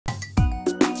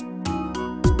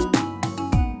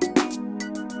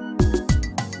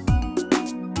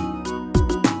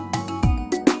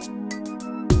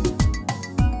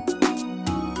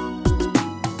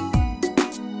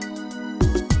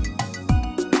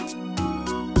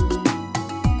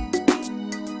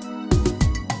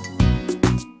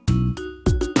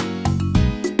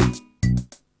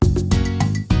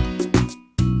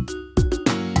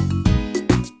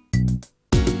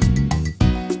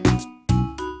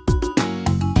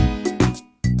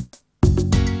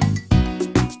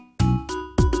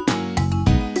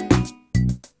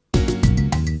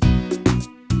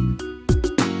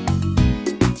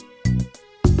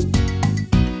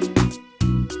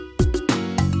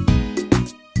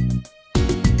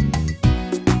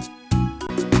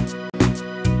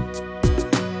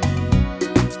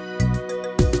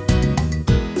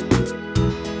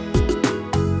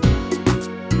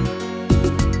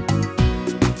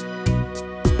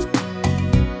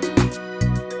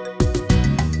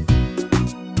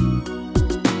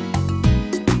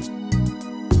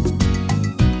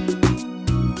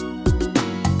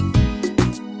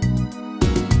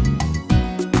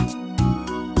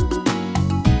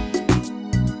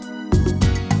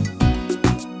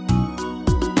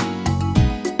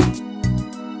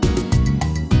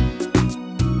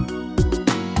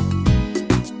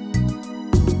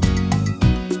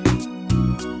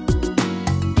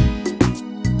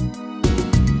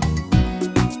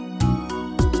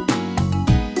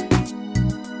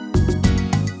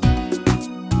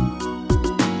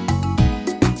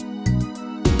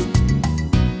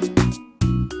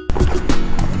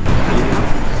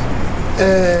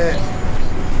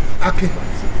Aki,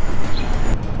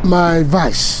 my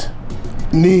vice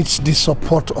needs the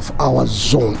support of our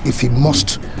zone if he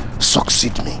must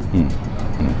succeed me.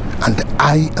 And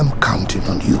I am counting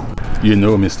on you. You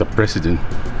know, Mr. President,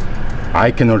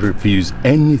 I cannot refuse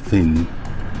anything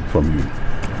from you.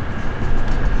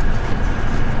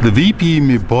 The VP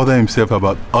may bother himself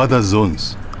about other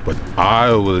zones, but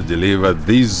I will deliver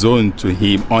this zone to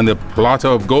him on a platter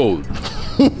of gold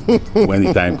when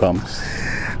the time comes.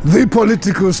 The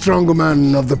political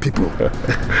strongman of the people.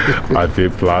 I feel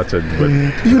flattered, but...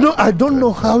 You know, I don't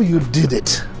know how you did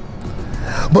it,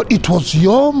 but it was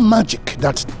your magic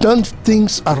that turned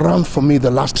things around for me the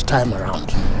last time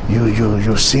around.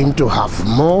 You seem to have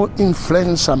more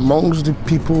influence amongst the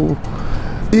people,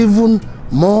 even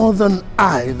more than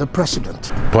I, the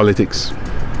president. Politics.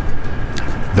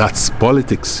 That's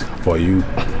politics for you,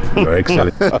 Your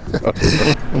Excellency.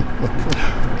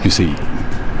 You see,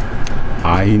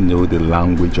 I know the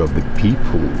language of the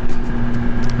people,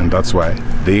 and that's why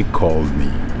they call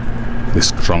me the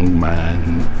strong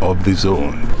man of the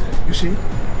zone. You see,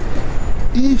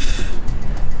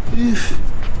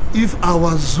 if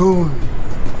our zone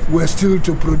were still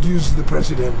to produce the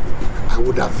president, I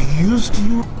would have used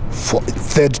you for a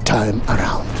third time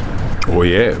around. Oh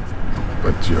yeah,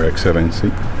 but Your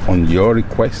Excellency, on your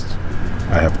request,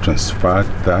 I have transferred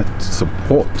that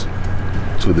support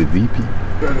to the VP.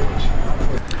 Very much.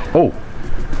 Oh,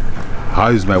 how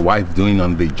is my wife doing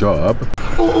on the job?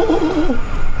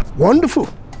 Wonderful.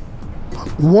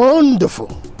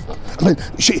 Wonderful. I mean,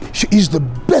 she is the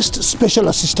best special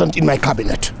assistant in my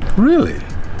cabinet. Really?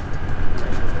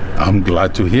 I'm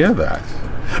glad to hear that,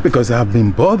 because I've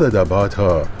been bothered about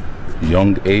her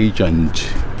young age and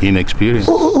inexperience.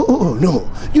 No.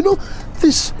 You know,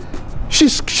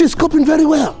 she's coping very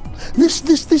well.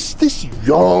 This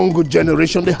young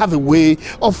generation, they have a way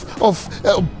of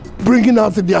bringing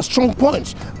out their strong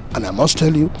points. And I must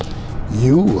tell you,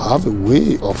 you have a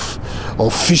way of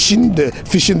fishing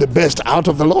the best out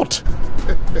of the lot.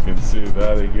 You can say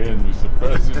that again, Mr.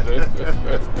 President.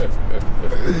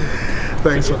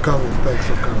 Thanks for coming.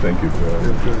 Thank you, bro.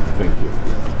 Thank you.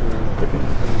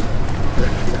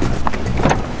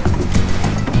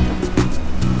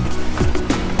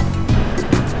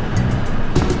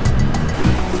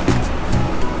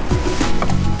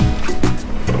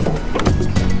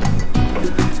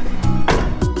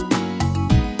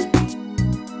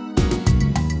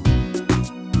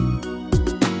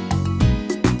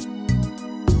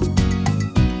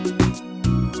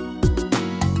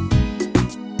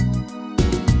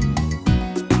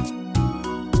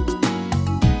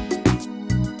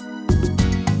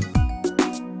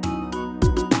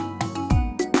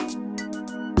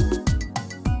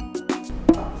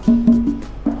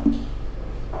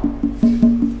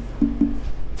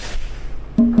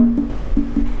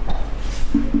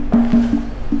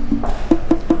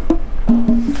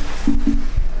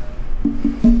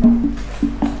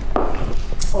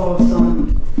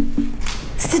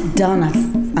 Down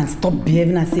and stop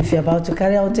behaving as if you're about to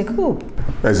carry out a coup.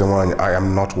 Ezewani, I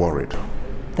am not worried.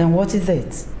 Then what is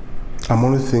it? I'm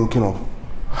only thinking of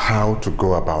how to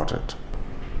go about it.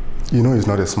 You know, it's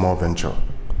not a small venture.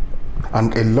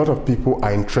 And a lot of people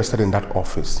are interested in that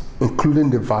office, including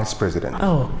the vice president.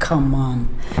 Oh, come on.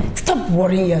 Stop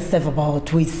worrying yourself about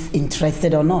who is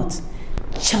interested or not.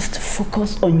 Just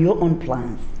focus on your own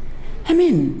plans. I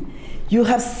mean, you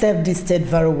have served this state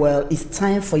very well. It's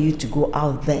time for you to go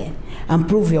out there and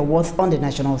prove your worth on the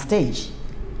national stage.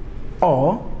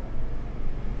 Or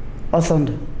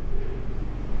Sunday,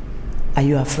 are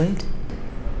you afraid?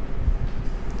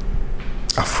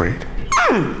 Afraid?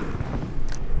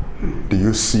 Do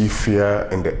you see fear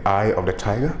in the eye of the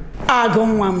tiger?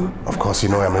 Of course, you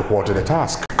know I'm equal to the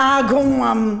task.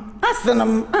 I'm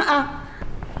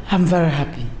very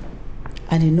happy.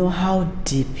 And you know how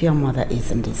deep your mother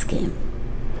is in this game.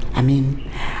 I mean,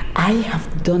 I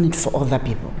have done it for other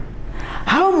people.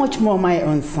 How much more my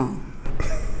own son?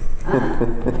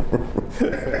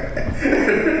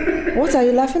 What are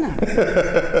you laughing at?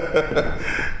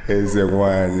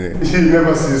 Ezewani, you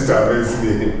never cease to amaze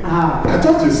me. I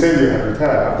thought you said you had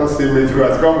retired after seeing me through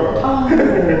as governor. Oh,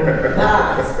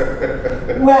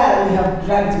 that. Well, you have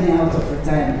dragged me out of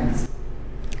retirement.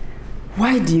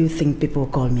 Why do you think people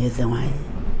call me Ezewani?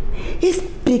 It's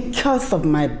because of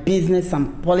my business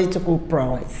and political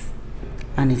prowess.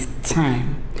 And it's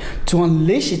time to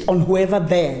unleash it on whoever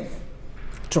dares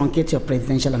truncate your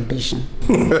presidential ambition.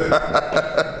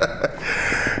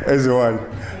 Ezewani,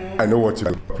 I know what you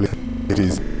do. It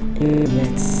is.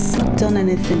 Let's not done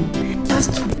anything.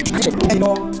 Just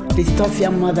the stuff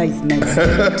your mother is making.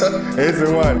 It's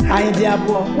the one. And dear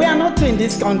boy, we are not in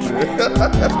this country.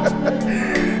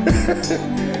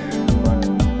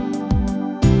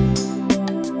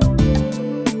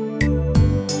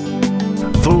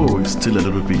 Though it's still a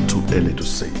little bit too early to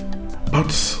say,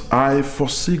 but I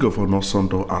foresee Governor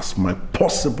Sondo as my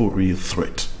possible real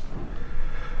threat.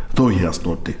 Though he has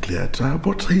not declared,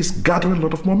 but he's gathering a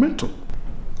lot of momentum.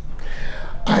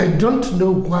 I don't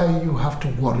know why you have to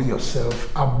worry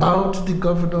yourself about the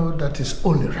governor that is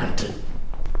only ranting.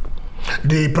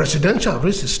 The presidential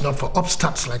race is not for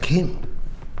upstarts like him.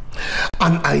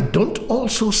 And I don't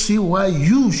also see why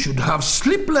you should have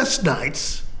sleepless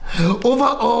nights over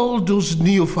all those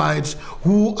neophytes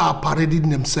who are parading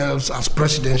themselves as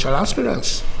presidential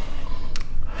aspirants.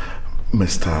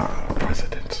 Mr.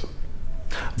 President,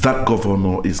 that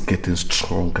governor is getting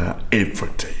stronger every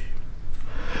day.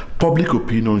 Public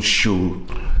opinion shows.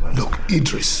 Look,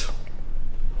 Idris,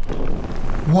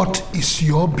 what is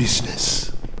your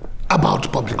business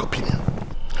about public opinion?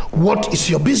 What is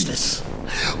your business?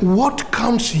 What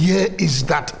counts here is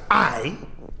that I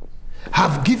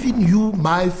have given you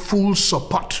my full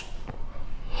support.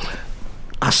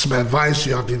 As my vice,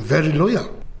 you have been very loyal.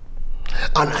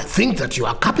 And I think that you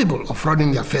are capable of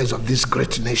running the affairs of this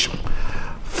great nation.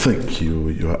 Thank you,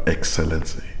 Your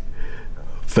Excellency.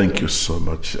 Thank you so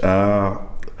much.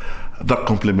 That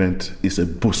compliment is a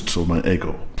boost to my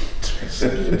ego.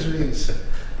 Idris,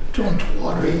 don't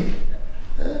worry.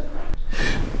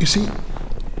 You see,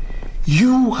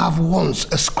 you have once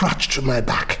scratched my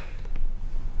back.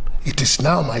 It is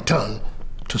now my turn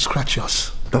to scratch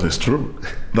yours. That is true.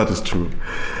 That is true.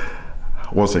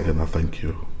 Once again, I thank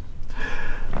you.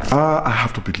 I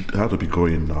have to be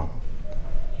going now.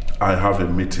 I have a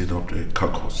meeting of the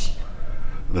caucus,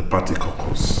 the party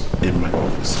caucus, in my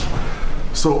office.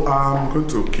 So I'm going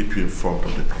to keep you informed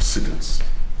of the proceedings.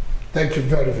 Thank you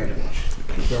very, very much.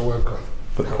 You're welcome.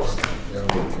 You're welcome. You're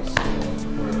welcome.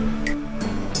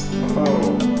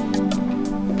 Oh.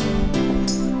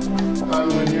 And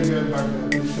when you get back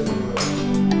there, please tell me where.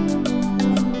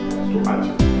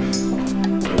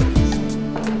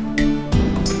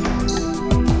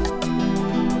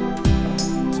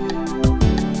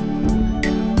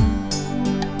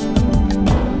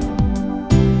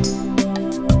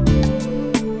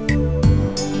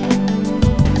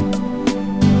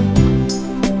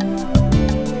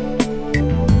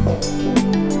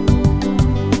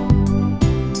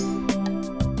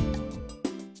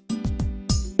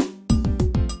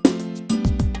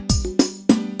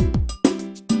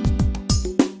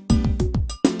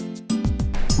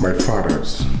 My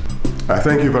fathers, I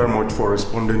thank you very much for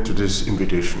responding to this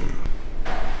invitation.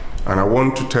 And I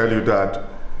want to tell you that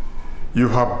you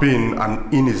have been an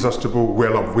inexhaustible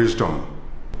well of wisdom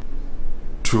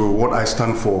to what I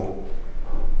stand for,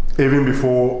 even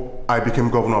before I became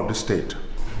governor of the state.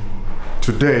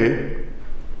 Today,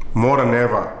 more than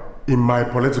ever in my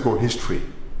political history,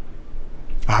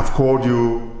 I have called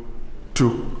you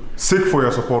to seek for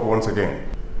your support once again.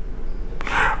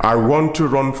 I want to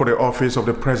run for the office of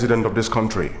the president of this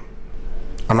country.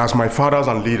 And as my fathers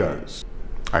and leaders,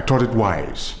 I thought it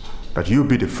wise that you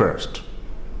be the first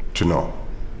to know.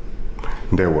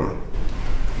 Day one.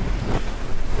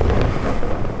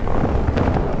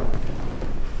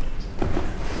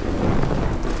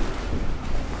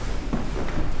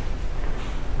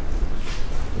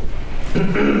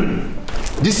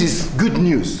 This is good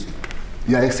news,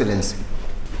 Your Excellency.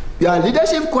 Your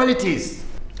leadership qualities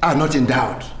are not in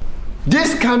doubt.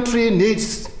 This country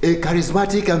needs a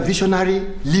charismatic and visionary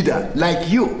leader like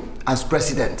you as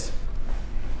president.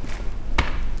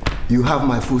 You have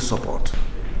my full support.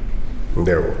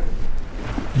 There.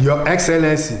 Your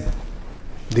Excellency,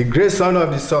 the great son of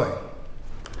the soil,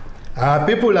 our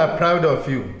people are proud of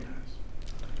you.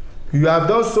 You have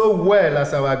done so well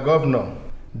as our governor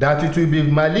that it will be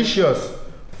malicious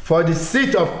for the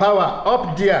seat of power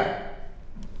up there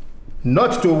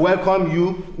not to welcome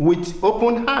you with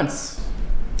open hands.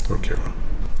 Okay.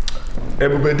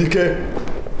 Ebubedike,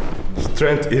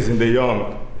 strength is in the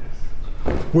young.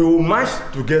 We will march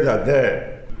together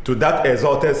there to that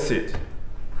exalted seat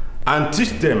and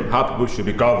teach them how people should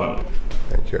be governed.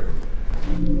 Thank you.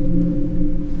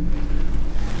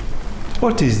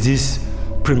 What is this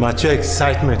premature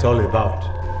excitement all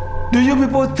about? Do you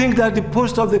people think that the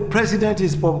post of the president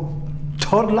is for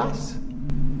toddlers?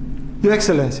 Your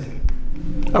Excellency,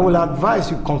 I will advise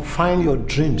you confine your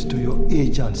dreams to your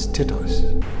age and status.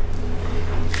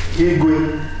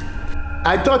 Igwe,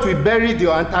 I thought we buried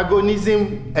your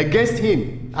antagonism against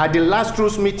him at the last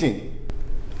truce meeting.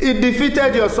 He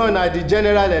defeated your son at the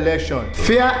general election,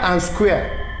 fair and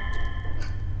square.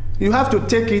 You have to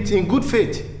take it in good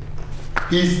faith.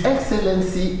 His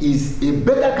Excellency is a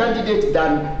better candidate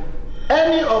than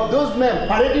any of those men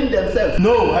parading themselves.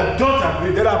 No, I don't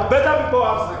agree. There are better people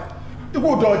outside. You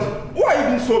go dodge. Why are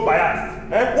you being so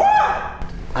biased? Why?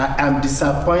 I am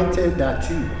disappointed that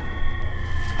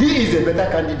he is a better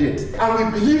candidate.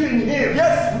 And we believe in him.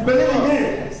 Yes, we believe in him.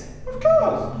 Yes. Of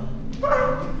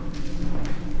course.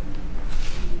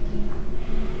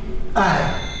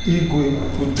 I,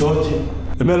 Igwe, will dodge him.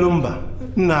 Emelumba,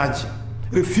 Naji,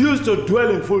 refuse to dwell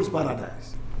in fool's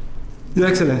paradise. Your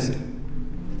Excellency,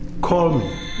 call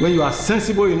me when you are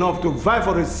sensible enough to vie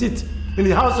for a seat in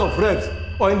the House of Reps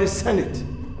or in the Senate.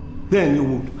 Then you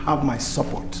will have my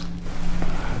support.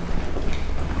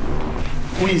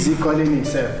 Who is he calling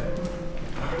himself?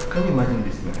 Can you imagine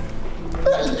this man?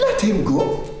 Let him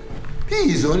go.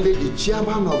 He is only the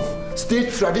chairman of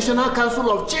State Traditional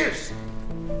Council of Chiefs.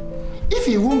 If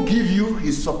he won't give you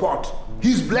his support,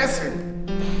 his blessing,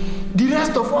 the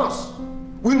rest of us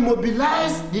will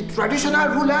mobilize the traditional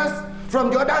rulers from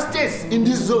the other states in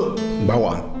this zone.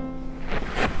 Bawa,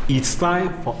 it's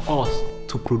time for us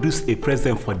to produce a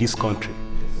president for this country,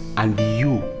 and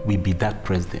you will be that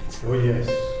president. Oh yes.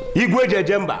 Igwe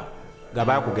Jejemba,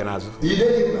 Gabaku Genazu.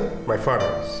 My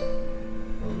fathers,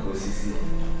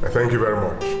 I thank you very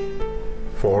much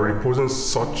for reposing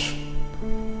such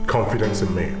confidence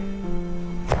in me.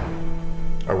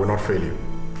 I will not fail you.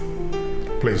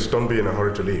 Please don't be in a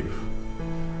hurry to leave.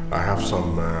 I have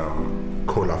some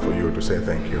cola for you to say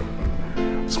thank you.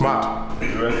 Smart.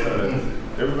 Your Excellency.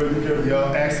 Everybody give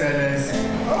Your Excellency.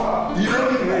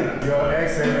 Your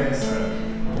Excellency.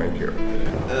 Thank you.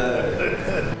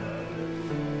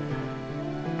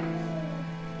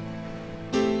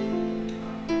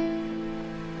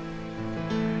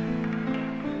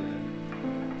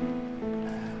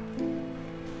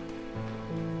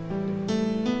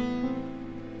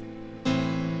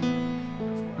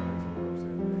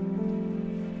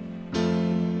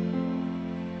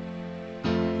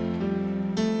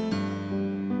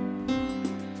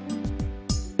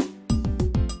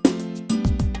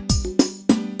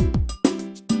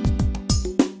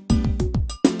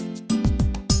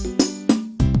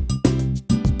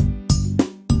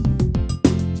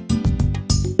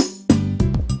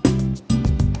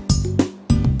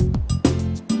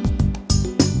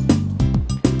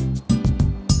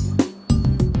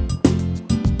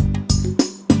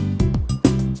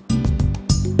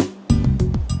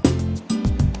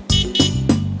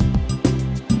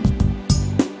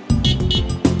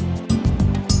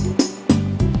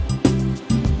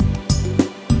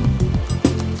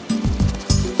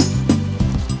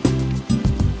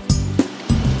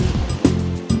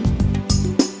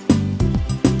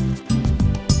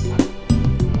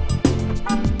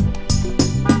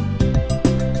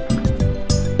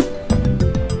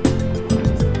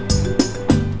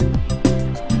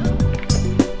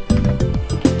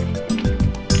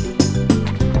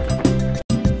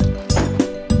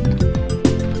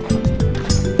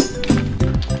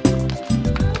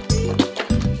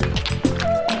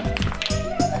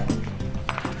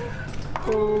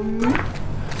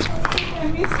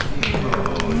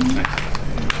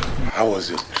 How was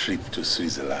your trip to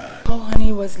Switzerland? Oh, honey,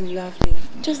 it was lovely.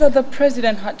 Just that the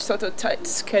president had such a tight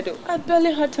schedule. I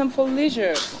barely had time for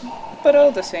leisure. But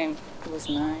all the same, it was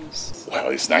nice.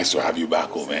 Well, it's nice to have you back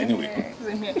home anyway.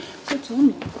 Yeah. So tell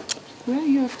me, where are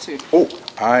you off to? Oh,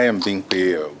 I am being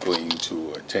paid going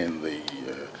to attend the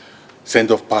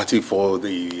send-off party for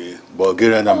the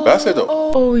Bulgarian ambassador.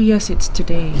 Oh, yes, it's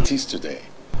today. It is today.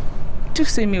 Do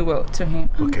say me well to him.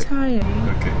 I'm tired.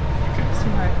 Okay.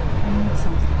 Sweetheart, I need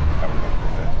something.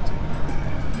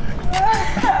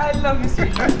 I love you,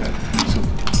 sweetheart. So,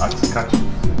 I'll catch you.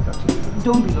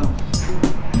 Don't be long.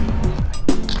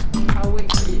 I'll wait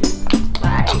for you.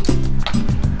 Bye.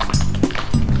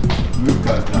 Look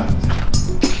at that.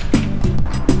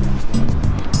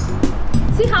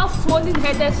 See how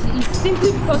swollen-headed she is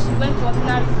simply because she went to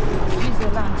ordinary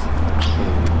Switzerland.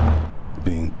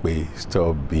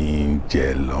 Stop being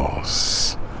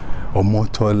jealous.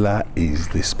 Omotola is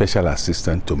the special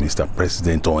assistant to Mr.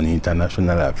 President on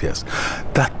international affairs.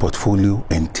 That portfolio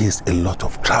entails a lot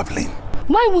of traveling.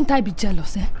 Why won't I be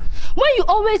jealous, eh? When you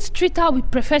always treat her with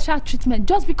preferential treatment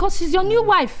just because she's your new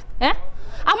wife, eh?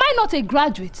 Am I not a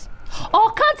graduate?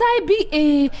 Or can't I be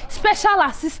a special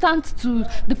assistant to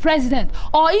the president,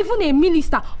 or even a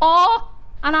minister, or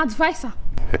an advisor?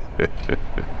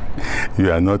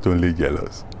 You are not only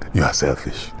jealous, you are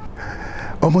selfish.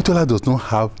 Omotola does not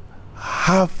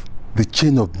have the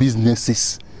chain of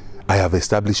businesses I have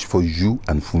established for you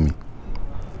and for me.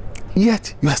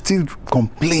 Yet, you are still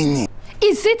complaining.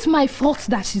 Is it my fault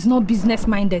that she's not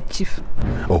business-minded, Chief?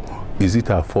 Oh, is it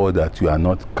her fault that you are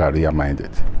not career-minded?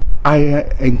 I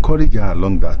encourage her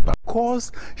along that path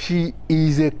because she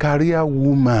is a career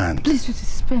woman. Please,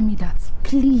 spare me that.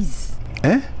 Please.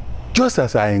 Just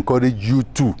as I encourage you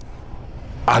to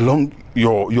along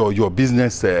your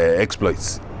business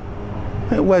exploits.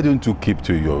 Why don't you keep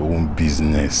to your own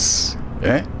business?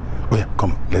 Oh yeah,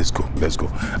 come on, let's go.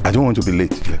 I don't want to be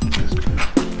late. Let's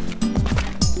go.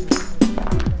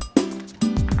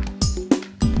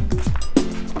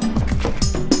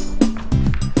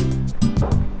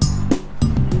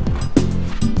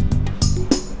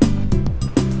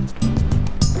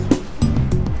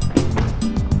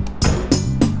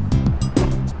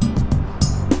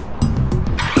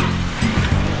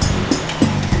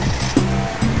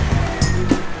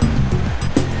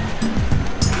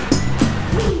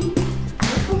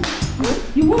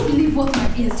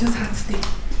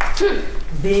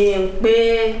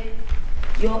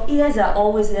 Your ears are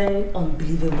always hearing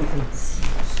unbelievable things.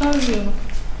 Sorry,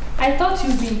 I thought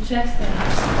you'd be interested.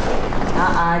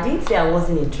 I didn't say I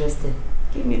wasn't interested.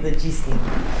 Give me the gist here.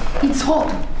 It's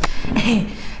hot.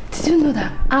 Did you know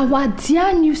that our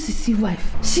dear new CC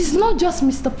wife, she's not just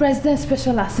Mr. President's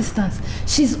special assistant,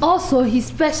 she's also his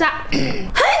special... Hey!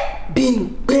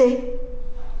 Bing!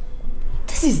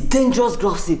 This is dangerous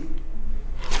gossip.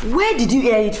 Where did you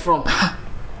hear it from?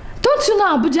 Don't you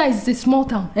know Abuja is a small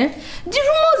town, The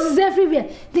rumors is everywhere.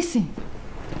 Listen,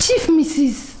 Chief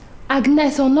Mrs.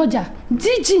 Agnes Onoja,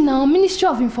 DG now, Ministry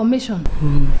of Information.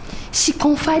 She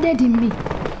confided in me.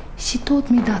 She told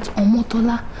me that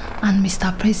Omotola and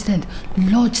Mr. President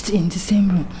lodged in the same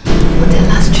room on their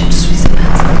last trip to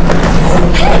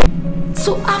Switzerland. Hey!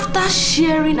 So after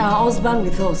sharing her husband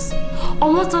with us,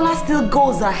 Omotola still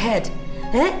goes ahead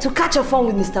to catch a phone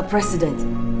with Mr. President.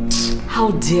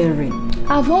 How daring.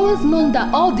 I've always known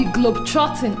that all the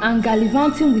globe-trotting and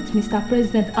gallivanting with Mr.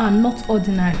 President are not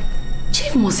ordinary.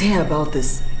 Chief must hear about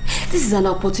this. This is an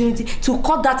opportunity to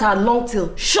cut that her long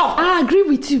tail short. I agree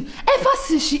with you. Ever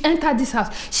since she entered this house,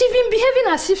 she's been behaving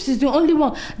as if she's the only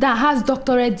one that has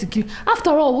doctorate degree.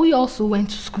 After all, we also went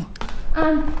to school.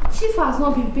 And Chief has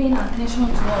not been paying attention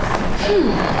to us.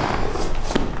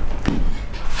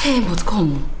 Hey, but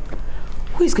come on.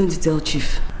 Who is going to tell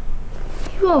Chief?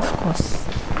 You, of course.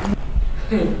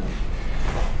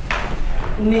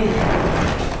 Me.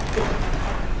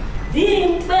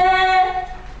 Dimpe!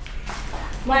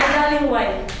 My darling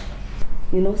wife.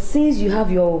 You know, since you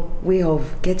have your way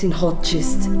of getting hot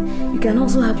chest, you can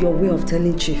also have your way of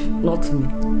telling Chief, not me.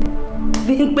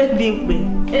 Dimpe.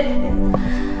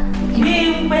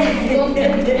 Don't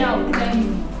get me out, thank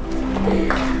you.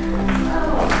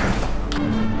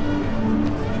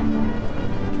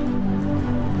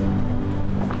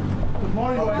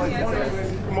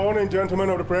 Good morning, gentlemen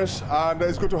of the press, and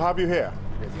it's good to have you here.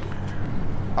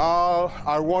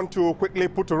 I want to quickly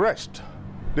put to rest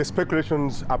the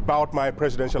speculations about my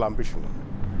presidential ambition.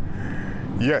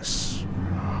 Yes,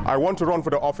 I want to run for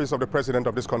the office of the president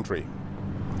of this country.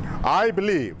 I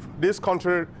believe this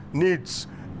country needs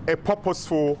a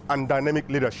purposeful and dynamic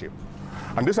leadership.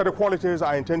 And these are the qualities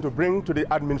I intend to bring to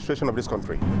the administration of this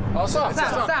country. Sir.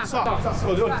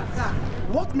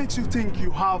 What makes you think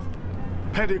you have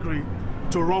pedigree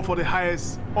to run for the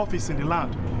highest office in the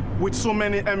land with so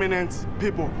many eminent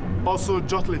people also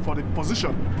jostling for the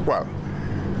position? Well,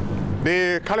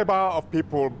 the caliber of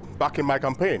people backing my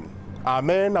campaign are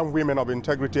men and women of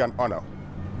integrity and honor.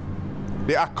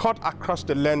 They are cut across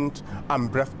the length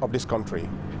and breadth of this country.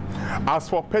 As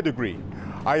for pedigree,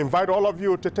 I invite all of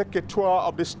you to take a tour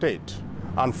of the state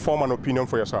and form an opinion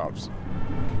for yourselves.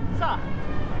 Sir,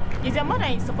 is your mother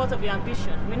in support of your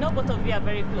ambition? We know both of you are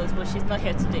very close, but she's not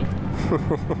here today.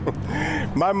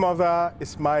 My mother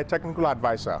is my technical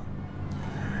advisor.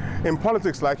 In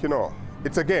politics, like you know,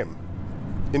 it's a game.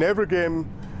 In every game,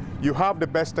 you have the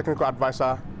best technical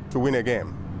advisor to win a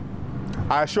game.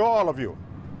 I assure all of you,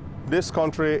 this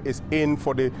country is in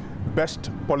for the best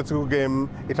political game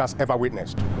it has ever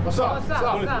witnessed. Sir,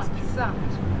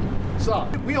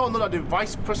 we all know that the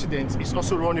vice president is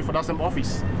also running for that same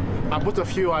office, and both of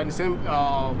you are in the same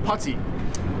party.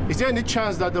 Is there any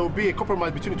chance that there will be a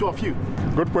compromise between the two of you?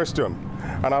 Good question,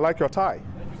 and I like your tie.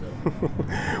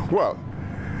 Well,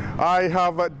 I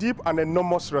have a deep and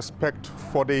enormous respect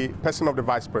for the person of the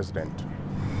vice president.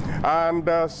 And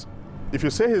if you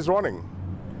say he's running,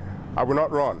 I will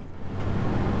not run.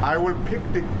 I will pick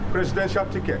the presidential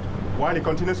ticket while he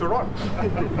continues to run.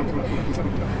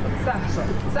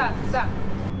 Sir.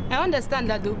 I understand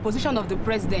that the position of the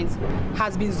president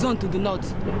has been zoned to the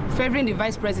north, favoring the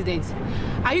vice president.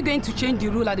 Are you going to change the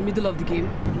rule at the middle of the game?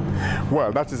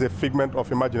 Well, that is a figment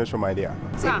of imagination, my dear.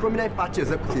 A prominent party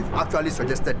executive actually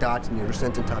suggested that in a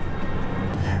recent interview.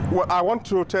 Well, I want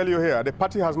to tell you here, the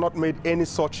party has not made any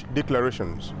such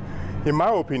declarations. In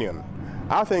my opinion,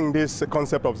 I think this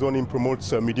concept of zoning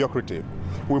promotes mediocrity.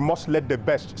 We must let the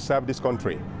best serve this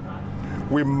country.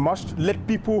 We must let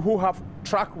people who have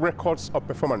track records of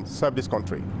performance serve this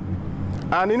country.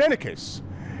 And in any case,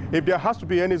 if there has to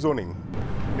be any zoning,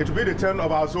 it will be the turn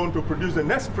of our zone to produce the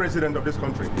next president of this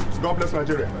country. God bless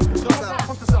Nigeria.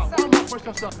 One more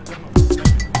question, sir.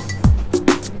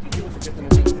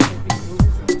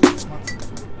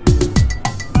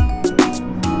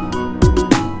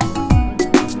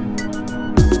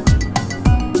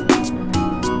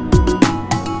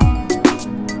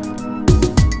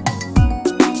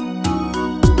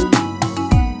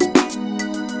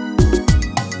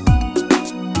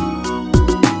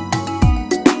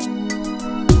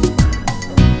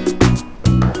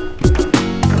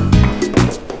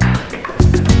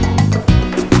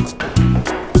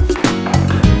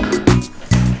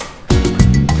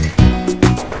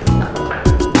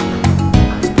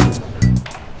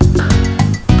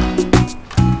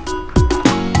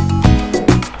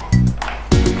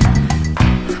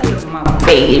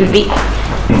 Baby.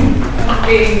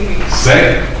 Baby.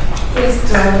 Say.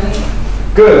 Yes,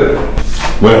 darling. Good.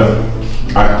 Well,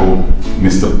 I hope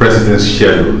Mr. President's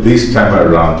schedule this time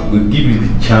around will give you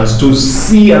the chance to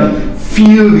see and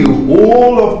feel the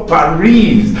whole of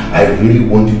Paris. I really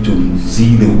want you to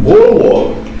see the whole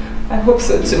world. I hope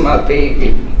so too, my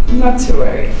baby. Not to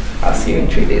worry. I'll see you in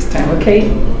 3 days' time, okay?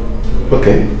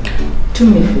 Okay. Do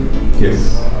me a favor.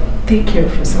 Yes. Take care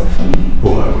of yourself for me.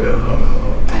 Oh, I will.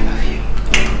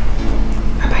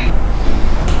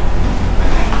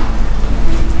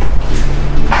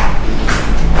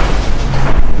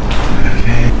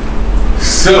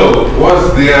 So,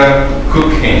 what's their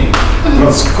cooking?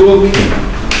 What's cooking?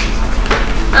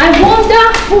 I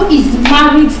wonder who is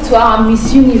married to our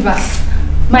Miss Universe,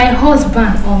 my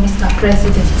husband or Mr.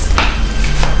 President.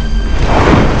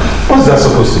 What's that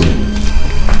supposed to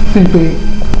mean? Baby,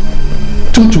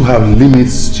 don't you have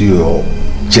limits to your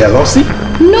jealousy?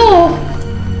 No,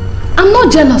 I'm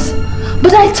not jealous.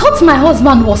 But I thought my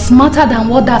husband was smarter than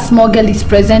what that small girl is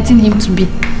presenting him to be.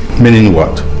 Meaning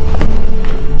what?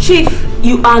 Chief,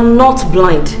 you are not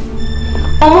blind.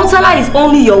 Omotala is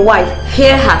only your wife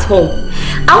here at home.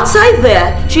 Outside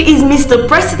there, she is Mr.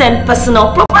 President's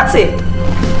personal property.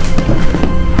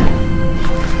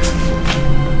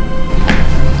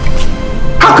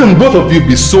 How can both of you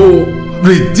be so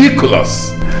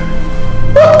ridiculous?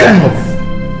 What kind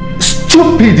of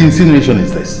stupid insinuation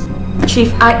is this?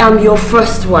 Chief, I am your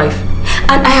first wife,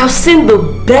 and I have seen the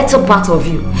better part of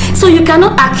you. So you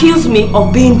cannot accuse me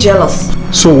of being jealous.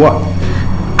 So what?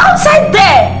 Outside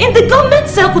there, in the government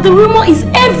circle, the rumor is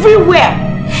everywhere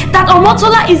that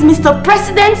Omotola is Mr.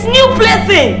 President's new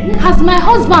plaything. Has my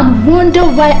husband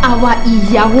wondered why our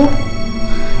Iyawo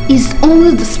is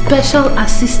only the special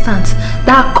assistant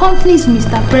that accompanies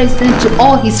Mr. President to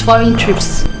all his foreign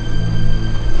trips?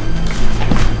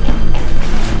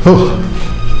 Oh.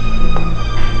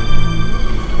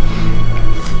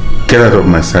 Get out of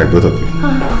my sight, both of you.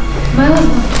 My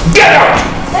husband. Get out!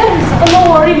 Sorry, sir. Don't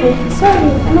worry me. Sorry,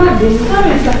 I'm not doing.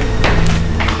 Sorry, sir.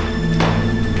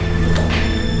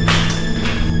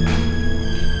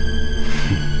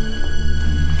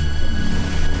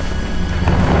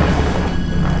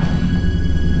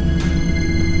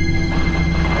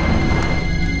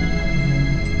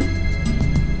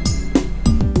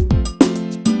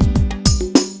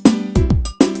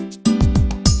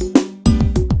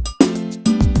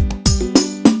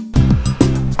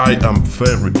 I am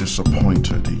very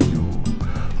disappointed in you,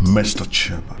 Mr.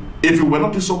 Chairman. If you were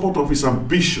not in support of his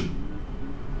ambition,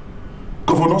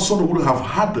 Governor Son would have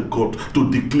had the gut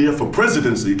to declare for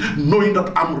presidency, knowing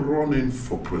that I'm running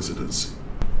for presidency.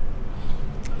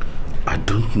 I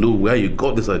don't know where you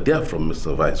got this idea from,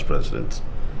 Mr. Vice President.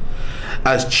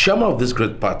 As chairman of this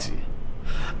great party,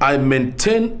 I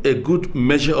maintain a good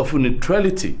measure of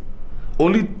neutrality,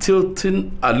 only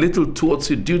tilting a little towards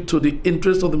you due to the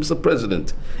interest of the Mr.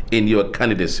 President in your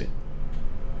candidacy.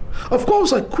 Of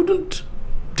course, I couldn't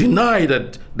deny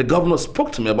that the governor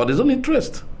spoke to me about his own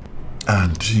interest.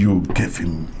 And you gave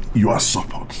him your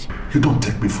support. You don't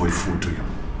take me for a fool, do you?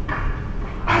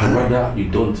 I'd rather you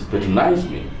don't patronize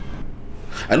me.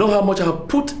 I know how much I have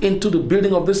put into the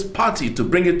building of this party to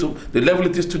bring it to the level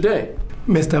it is today.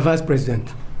 Mr. Vice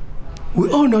President, we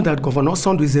all know that Governor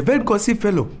Sandu is a very gossip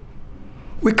fellow.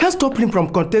 We can't stop him from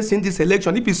contesting this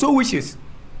election if he so wishes.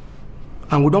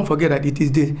 And we don't forget that it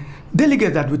is the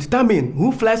delegates that will determine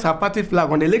who flies our party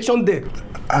flag on election day.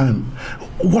 And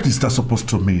what is that supposed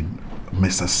to mean,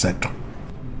 Mr. Seto?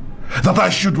 That I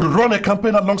should run a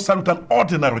campaign alongside with an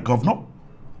ordinary governor?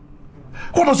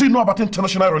 What does he know about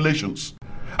international relations?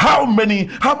 How many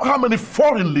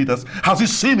foreign leaders has he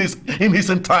seen in his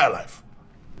entire life?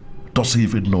 Does he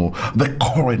even know the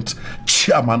current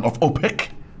chairman of OPEC?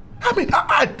 I mean,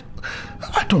 I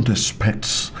don't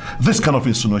expect this kind of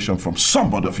insinuation from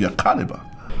somebody of your caliber.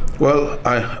 Well,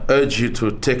 I urge you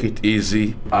to take it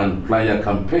easy and plan your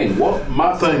campaign. What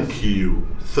matters? Thank you,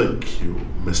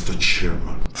 Mr.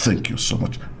 Chairman. Thank you so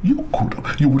much. You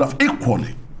would have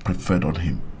equally preferred on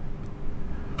him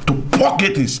to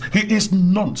pocket his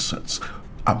nonsense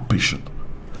ambition.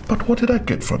 But what did I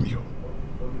get from you?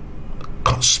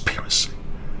 Conspiracy.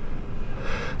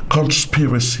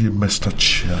 Conspiracy, Mr.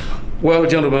 Chairman. Well,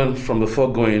 gentlemen, from the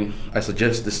foregoing, I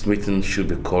suggest this meeting should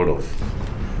be called off.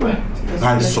 Right.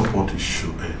 I support it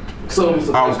should end. So,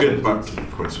 Mr. I'll get back to the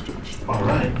President. All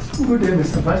right. Good day,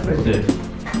 Mr. Vice President.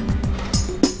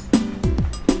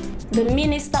 The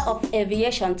Minister of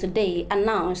Aviation today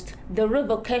announced the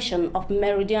revocation of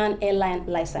Meridian Airline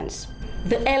license.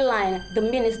 The airline, the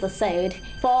minister said,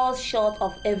 falls short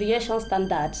of aviation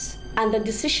standards, and the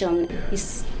decision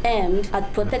is aimed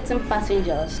at protecting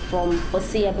passengers from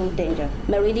foreseeable danger.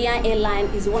 Meridian Airline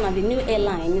is one of the new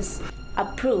airlines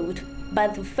approved by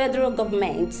the federal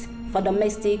government for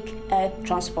domestic air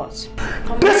transport.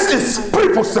 This is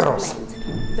preposterous.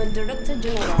 The Director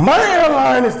General... My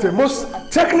airline is the most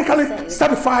technically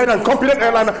certified and competent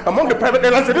airline among the private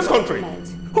airlines in this country.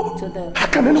 How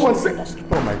can anyone say?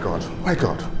 Oh my God, my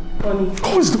God.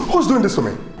 Who's doing this to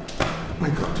me? My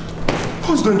God.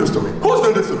 Who's doing this to me? Who's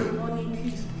doing this to me?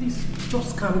 Please,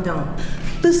 just calm down.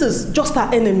 This is just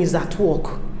our enemies at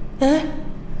work. Eh?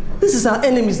 This is our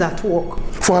enemies at work.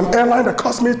 For an airline that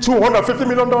cost me $250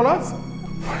 million?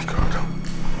 My God.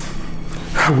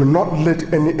 I will not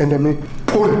let any enemy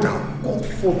pull it down. God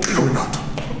forbid. I will not.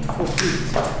 God forbid.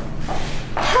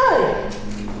 Hi!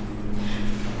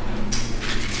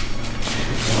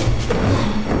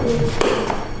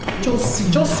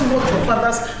 Just see what your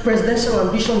father's presidential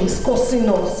ambition is costing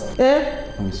us.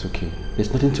 Eh? Oh, it's okay.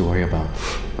 There's nothing to worry about.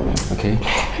 Okay?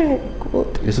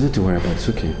 God. There's nothing to worry about. It's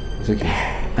okay. It's okay.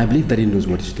 I believe Daddy knows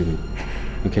what he's doing.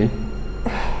 Okay?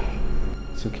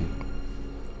 It's okay.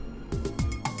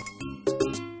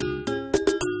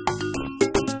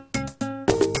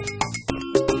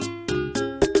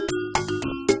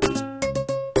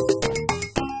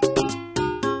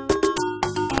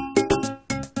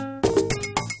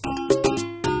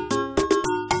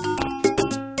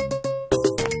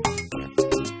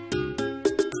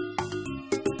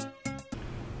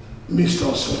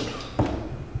 Mr. Oswald,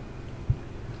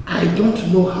 I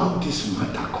don't know how this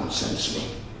matter concerns me.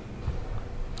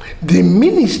 The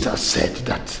minister said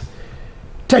that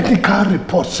technical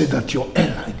reports say that your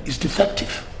airline is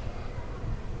defective.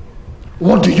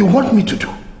 What do you want me to do?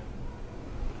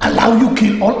 Allow you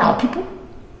kill all our people?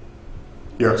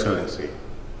 Your Excellency,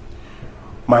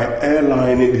 my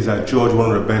airline is adjudged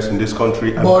one of the best in this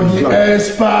country. And but the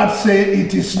experts say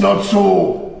it is not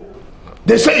so.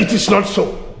 They say it is not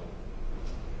so.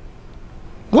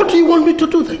 What do you want me to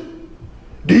do then?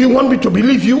 Do you want me to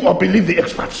believe you or believe the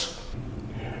experts?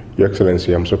 Your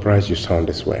Excellency, I'm surprised you sound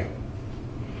this way.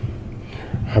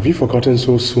 Have you forgotten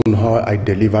so soon how I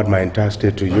delivered my entire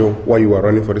state to you while you were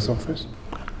running for this office?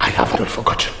 I have not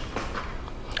forgotten.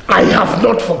 I have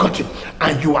not forgotten.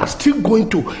 And you are still going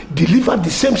to deliver the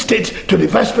same state to the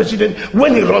Vice President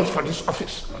when he runs for this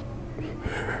office.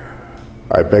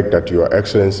 I beg that Your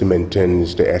Excellency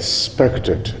maintains the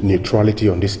expected neutrality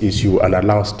on this issue and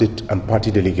allow state and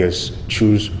party delegates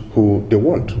choose who they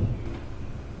want.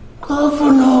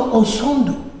 Governor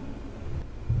Osondo,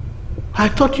 I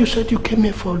thought you said you came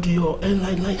here for your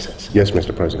airline license. Yes,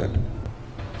 Mr. President.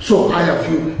 So why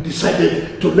have you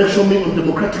decided to lecture me on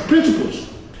democratic principles?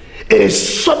 A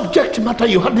subject matter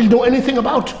you hardly know anything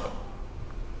about.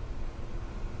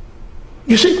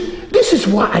 You see, this is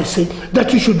why I say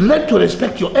that you should learn to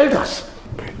respect your elders.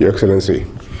 Your Excellency,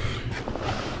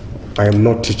 I am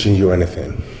not teaching you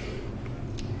anything.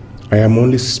 I am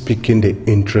only speaking the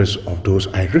interests of those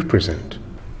I represent.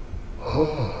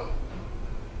 Oh,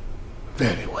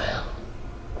 very well.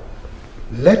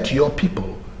 Let your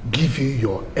people give you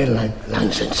your airline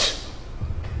license.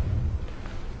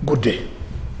 Good day.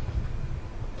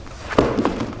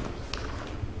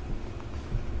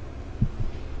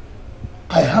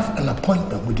 I have an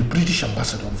appointment with the British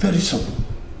ambassador very soon.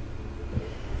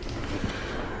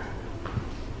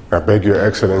 I beg Your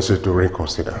Excellency to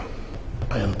reconsider.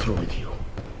 I am through with you.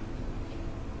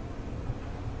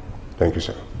 Thank you,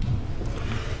 sir.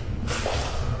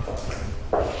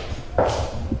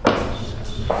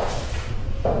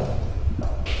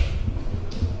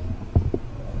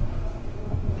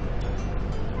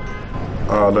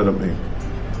 Let him in.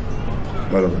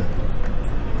 Let him in.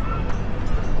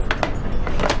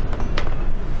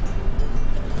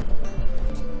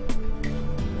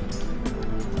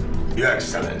 Your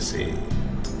Excellency,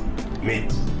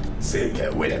 meet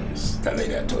Sylvia Williams, the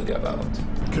lady I told you about.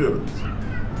 Good.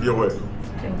 You're welcome.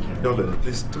 Thank you. Young lady,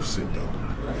 please do sit down.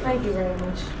 Thank you very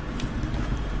much.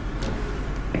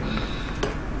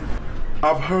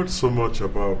 I've heard so much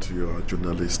about your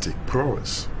journalistic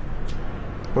prowess,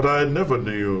 but I never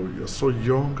knew you're so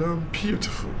young and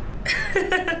beautiful.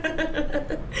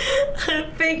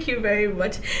 Thank you very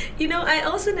much. You know, I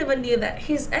also never knew that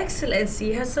His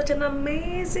Excellency has such an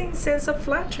amazing sense of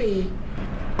flattery.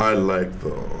 I like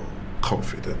the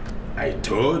confident. I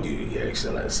told you, Your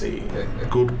Excellency.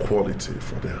 Good quality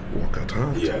for the work at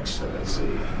hand. Your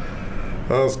Excellency.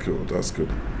 That's good, that's good.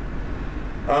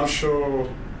 I'm sure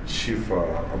Chief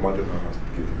Amadina has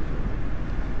given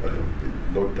you a little bit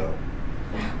lowdown.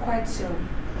 Quite soon.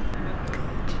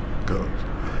 Good.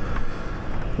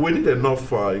 We need enough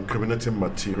incriminating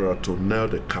material to nail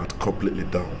the cat completely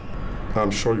down. I'm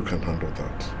sure you can handle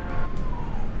that.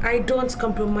 I don't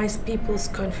compromise people's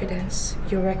confidence,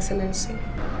 Your Excellency.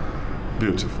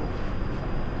 Beautiful.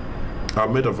 I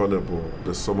made available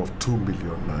the sum of 2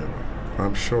 million naira.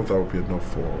 I'm sure that will be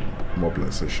enough for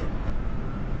mobilization.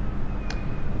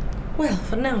 Well,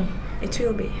 for now, it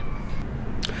will be.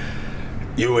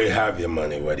 You will have your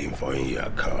money waiting for you in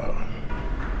your car.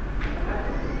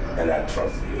 And I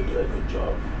trust you'll do a good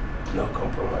job. No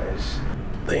compromise.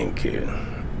 Thank you,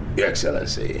 Your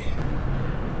Excellency.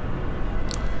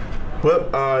 Well,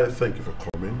 I thank you for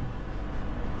coming.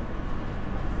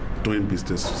 Doing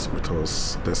business with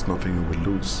us, there's nothing you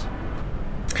will lose.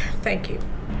 Thank you.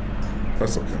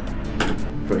 That's okay.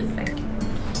 Thank you.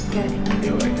 Okay.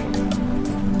 You're welcome.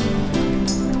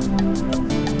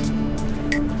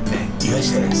 Your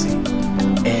Excellency,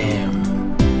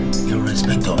 in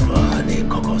respect of the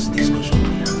caucus discussion we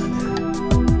had.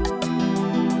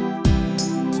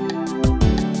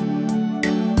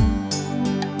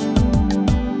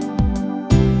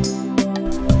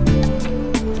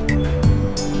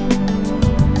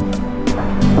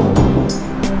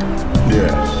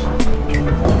 Yes.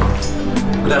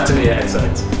 Good afternoon, Your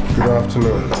Excellency. Good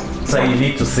afternoon. So you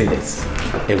need to see this.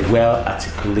 A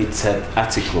well-articulated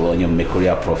article on your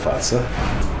Mercurial profile, sir.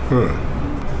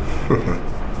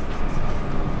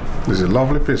 This is a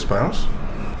lovely piece, perhaps.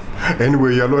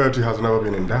 Anyway, your loyalty has never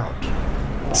been in doubt.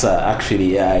 Sir,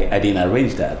 actually, I didn't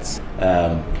arrange that.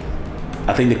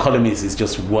 I think the columnist is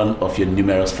just one of your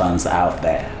numerous fans out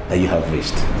there that you have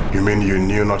reached. You mean you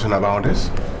knew nothing about this?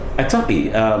 Exactly.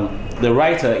 The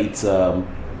writer is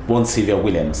one Sylvia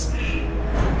Williams.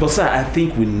 But sir, I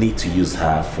think we need to use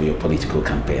her for your political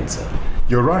campaign, sir.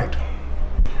 You're right.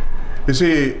 You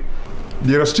see,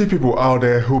 there are still people out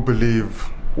there who believe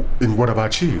in what I've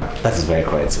achieved. That is very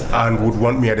correct, sir. And would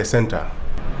want me at the center.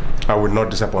 I will not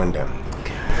disappoint them.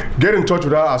 Okay. Get in touch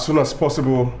with her as soon as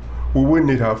possible. We will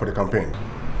need her for the campaign.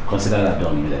 Consider that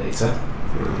done immediately, sir.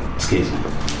 Excuse me.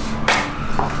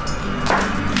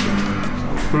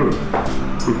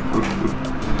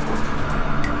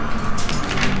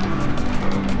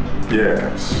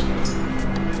 Yes.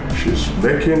 She's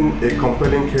making a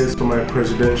compelling case for my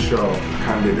presidential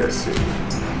candidacy.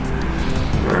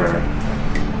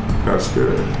 That's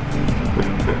good.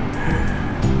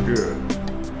 Good.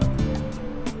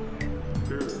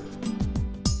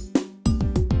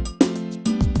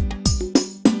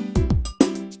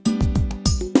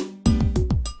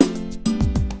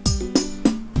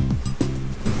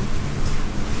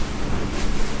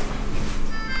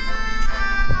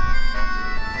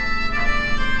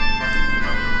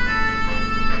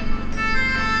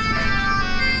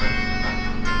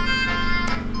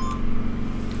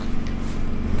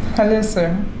 Hello, sir.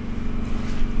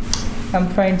 I'm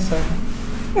fine, sir.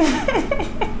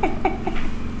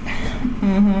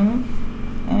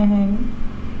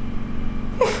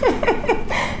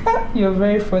 You're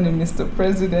very funny, Mr.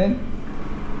 President.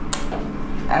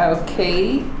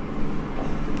 Okay.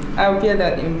 I'll bear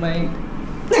that in mind.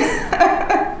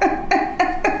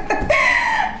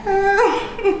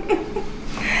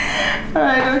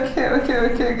 Alright,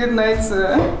 okay. Good night,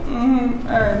 sir.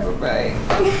 Alright,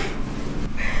 bye-bye.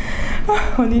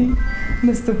 Honey,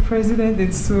 Mr. President,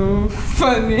 it's so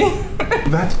funny.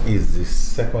 That is the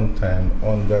second time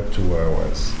under 2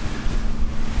 hours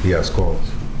he has called.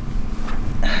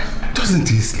 Doesn't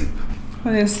he sleep?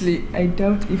 Honestly, I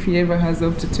doubt if he ever has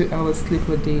up to 2 hours sleep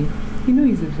a day. You know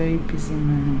he's a very busy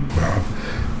man.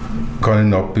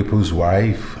 Calling up people's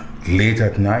wife late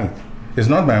at night is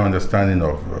not my understanding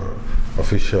of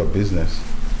official business.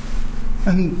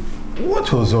 And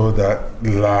what was all that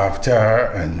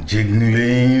laughter and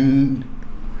jiggling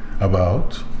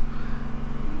about?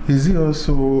 Is he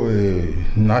also a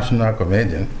national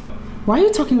comedian? Why are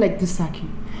you talking like this, Saki?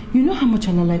 You know how much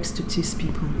Allah likes to tease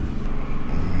people.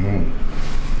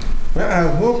 Well,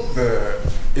 I hope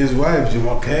his wife,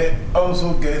 Jumoke,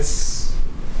 also gets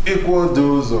equal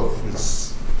dose of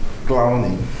his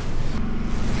clowning.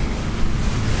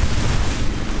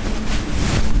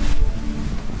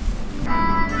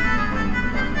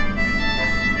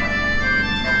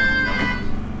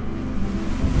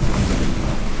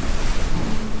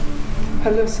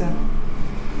 Hello, sir.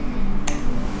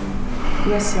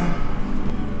 Yes, sir.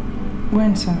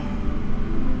 When, sir?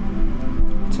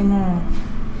 Tomorrow.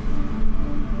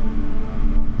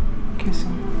 Okay, sir.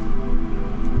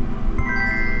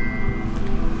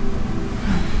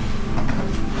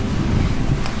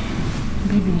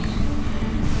 Baby,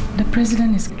 the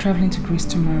president is traveling to Greece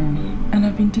tomorrow, and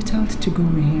I've been detailed to go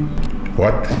with him.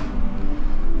 What?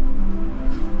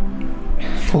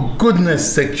 For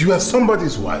goodness sake, you are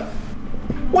somebody's wife.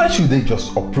 Why should they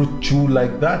just approach you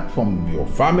like that from your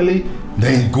family,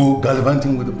 then go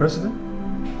gallivanting with the president?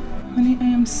 Honey, I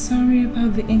am sorry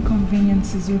about the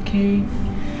inconveniences, okay?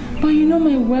 But you know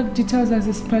my work details as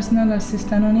his personal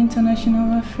assistant on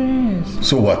international affairs.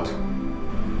 So what?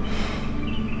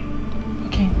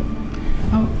 Okay,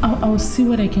 I'll see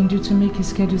what I can do to make his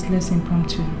schedules less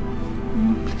impromptu.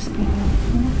 Please be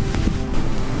helpful.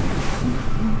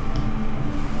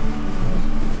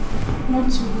 Not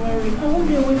to worry, I won't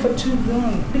be away for too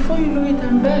long. Before you know it,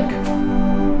 I'm back.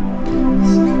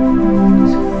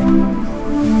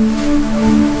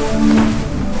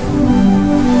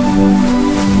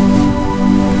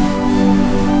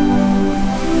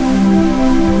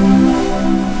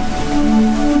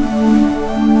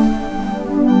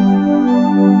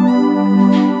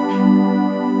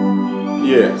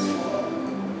 Yes.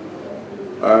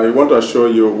 I want to assure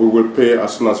you we will pay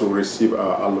as soon as we receive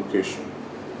our allocation.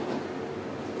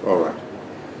 All right.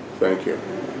 Thank you.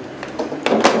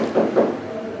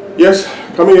 Yes,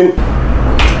 come in.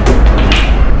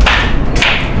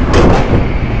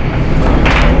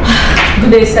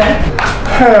 Good day, sir.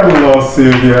 Hello,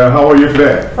 Sylvia. How are you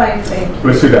today? Fine, thank you.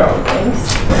 Please sit down.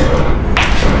 Thanks.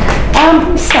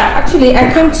 Sir, actually,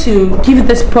 I came to give you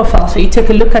this profile so you take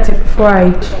a look at it before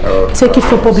I take it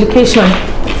for publication.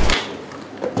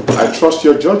 I trust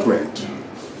your judgment.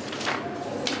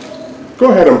 Go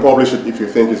ahead and publish it if you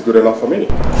think it's good enough for me.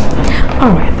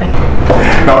 All right, then.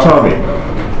 Now tell me,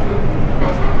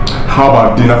 how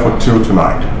about dinner for two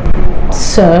tonight?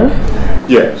 Sir?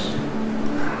 Yes.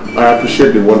 I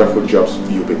appreciate the wonderful jobs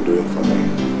you've been doing for me.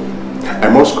 I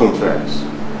must confess,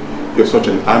 you're such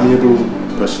an amiable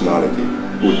personality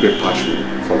with great passion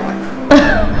for life.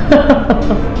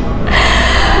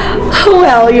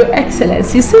 Well, Your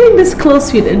Excellency, sitting this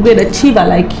close with a great achiever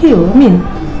like you, I mean,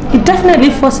 it definitely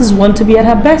forces one to be at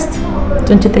her best,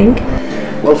 don't you think?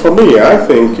 Well, for me, I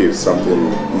think it's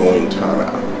something more internal.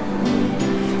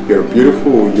 You're a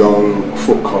beautiful, young,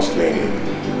 focused lady.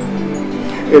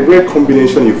 A rare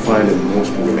combination you find in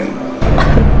most women.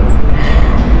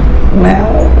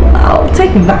 Well, I'll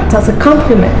take that as a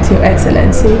compliment, Your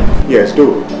Excellency. Yes,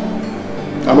 do.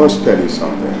 I must tell you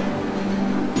something.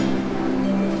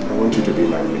 I want you to be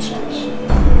my mistress.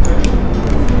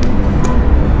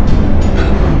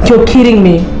 You're kidding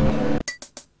me.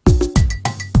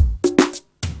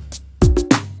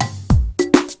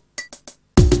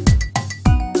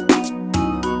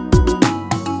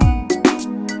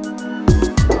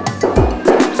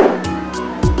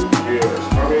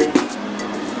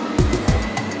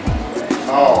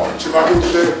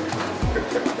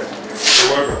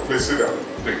 Please sit down.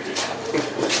 Thank you.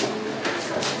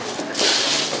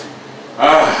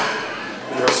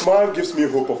 Your smile gives me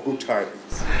hope of good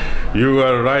tidings. You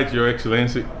are right, Your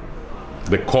Excellency.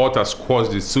 The court has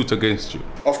quashed the suit against you.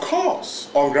 Of course,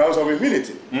 on grounds of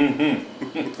immunity.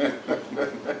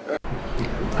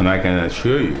 And I can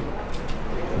assure you,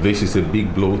 this is a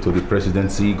big blow to the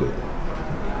president's ego.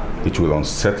 It will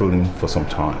unsettle him for some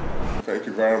time. Thank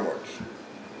you very much.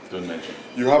 Don't mention.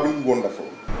 You have been wonderful.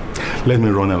 Let me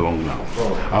run along now.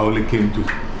 Oh. I only came to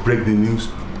break the news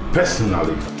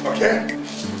personally. Okay.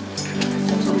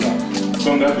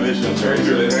 Congratulations. Thank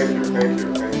you, thank you, thank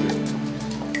you, thank you.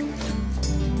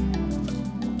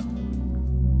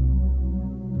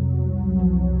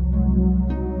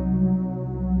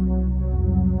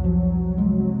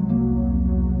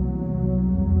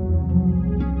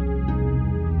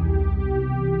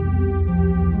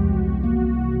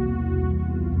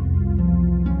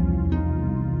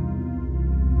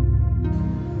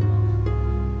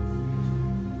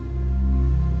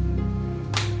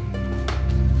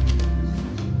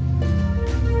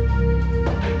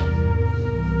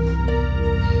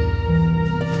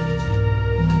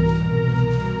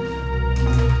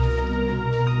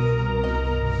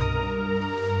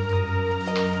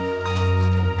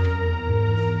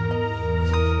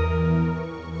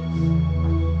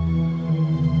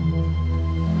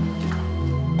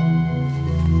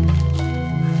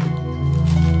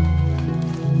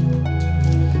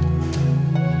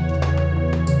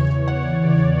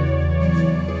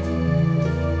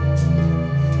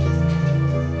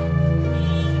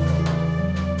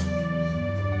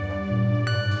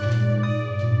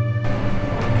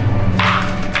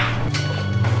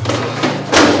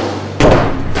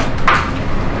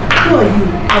 Who are you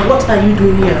and what are you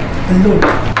doing here alone?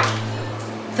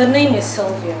 The name is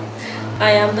Sylvia.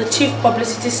 I am the Chief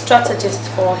Publicity Strategist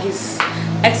for His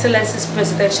Excellency's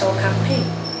presidential campaign.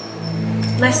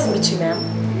 Nice to meet you, ma'am.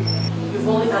 You've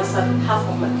only answered half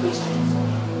of my questions.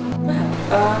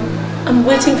 Well, I'm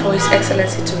waiting for His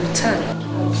Excellency to return.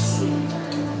 I'll see.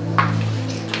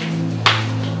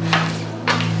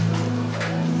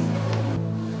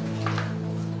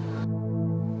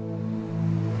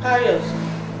 Harriet.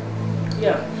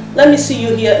 Yeah. Let me see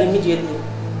you here immediately.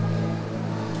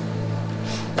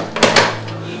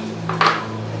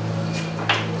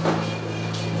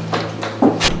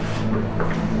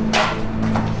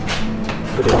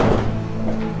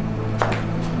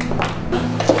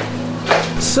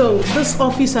 So, this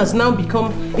office has now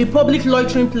become a public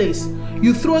loitering place.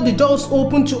 You throw the doors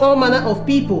open to all manner of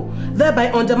people,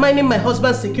 thereby undermining my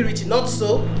husband's security, not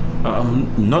so?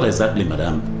 Not exactly,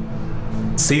 madam.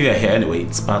 Sylvia here anyway,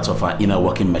 it's part of our inner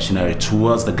working machinery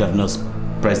towards the governor's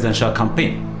presidential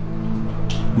campaign.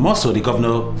 More so, the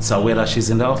governor is aware that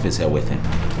she's in the office here with him.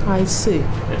 I see.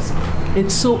 Yes.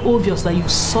 It's so obvious that you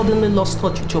suddenly lost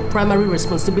touch with your primary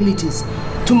responsibilities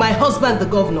to my husband, the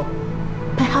governor.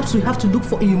 Perhaps we have to look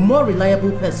for a more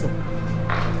reliable person.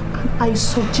 And I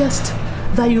suggest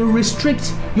that you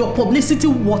restrict your publicity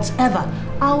whatever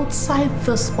outside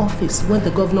this office when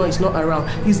the governor is not around.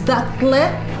 Is that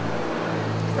clear?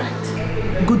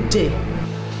 Right. Good day.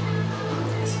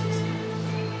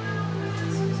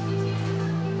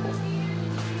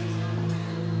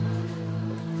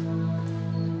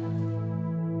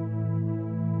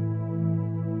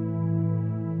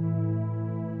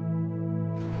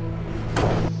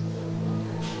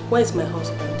 Where is my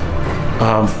husband?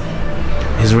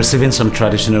 He's receiving some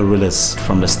traditional rulers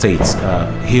from the States.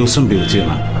 He'll soon be with you,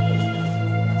 ma'am.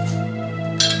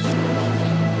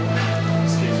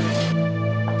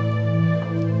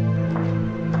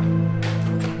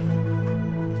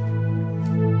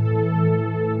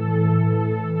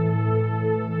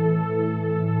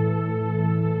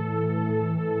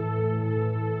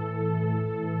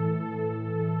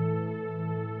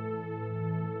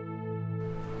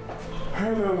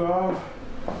 Hello, love.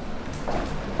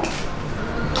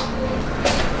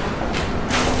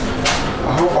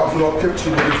 I hope I've not kept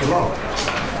you waiting for long.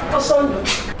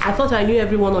 I thought I knew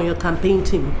everyone on your campaign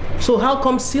team. So how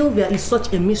come Sylvia is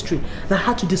such a mystery that I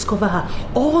had to discover her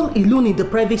all alone in the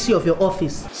privacy of your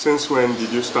office? Since when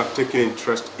did you start taking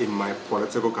interest in my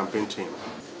political campaign team?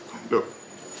 Look,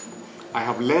 I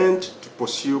have learned to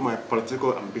pursue my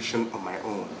political ambition on my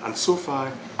own, and so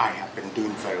far I have been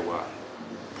doing very well.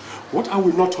 What I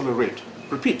will not tolerate,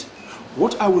 repeat,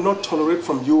 what I will not tolerate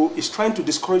from you is trying to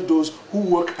discourage those who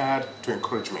work hard to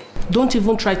encourage me. Don't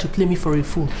even try to play me for a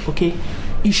fool, okay?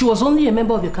 If she was only a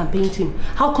member of your campaign team,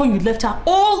 how come you left her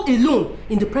all alone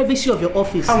in the privacy of your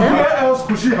office? And where else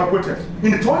could she have waited?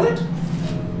 In the toilet?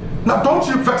 Now don't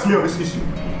you vex me on this issue.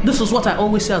 This is what I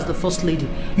always say as the First Lady.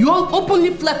 You all openly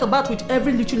flirt about with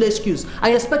every little excuse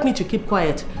and expect me to keep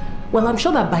quiet. Well, I'm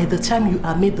sure that by the time you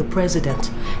are made the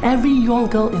president, every young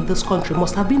girl in this country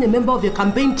must have been a member of your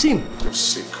campaign team. You're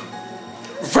sick.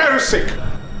 Very sick.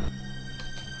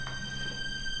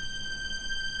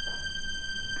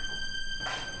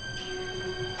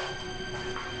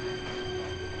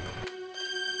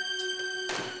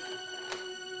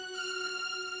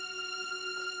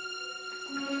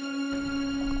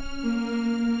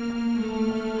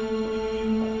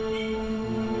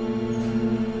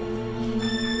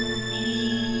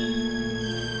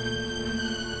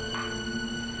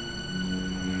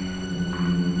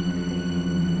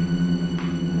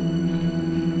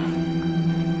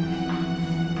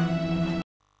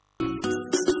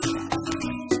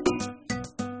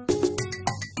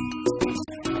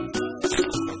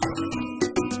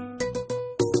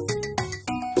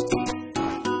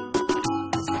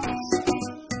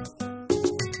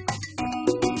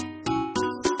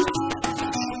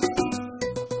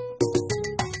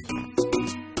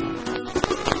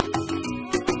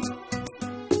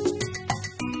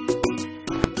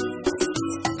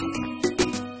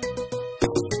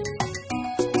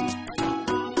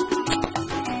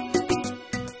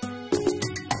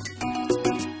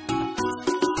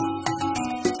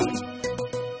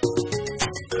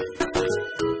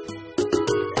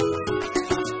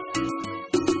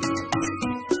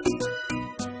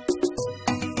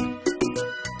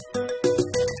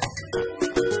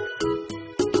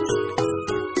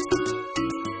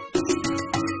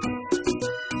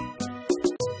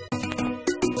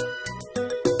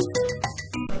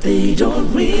 They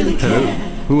don't really care. Hello,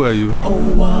 who are you? Oh,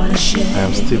 what a shame. I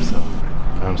am Steve, sir.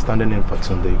 I am standing in for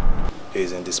Sunday. He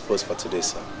is indisposed for today,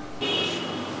 sir.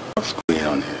 What's going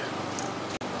on here?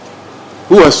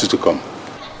 Who asked you to come?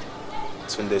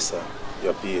 Tunde, sir.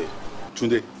 Your PA.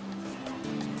 Tunde.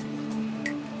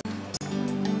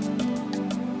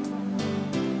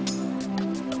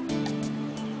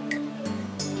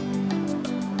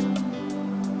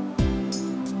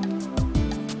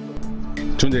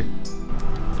 Tunde,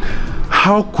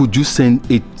 how could you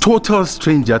send a total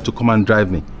stranger to come and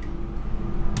drive me?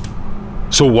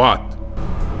 So what?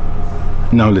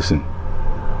 Now listen.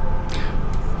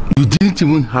 You didn't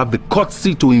even have the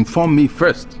courtesy to inform me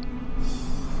first.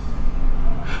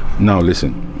 Now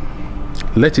listen.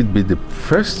 Let it be the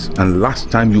first and last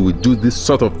time you will do this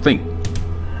sort of thing.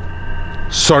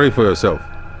 Sorry for yourself.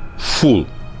 Fool.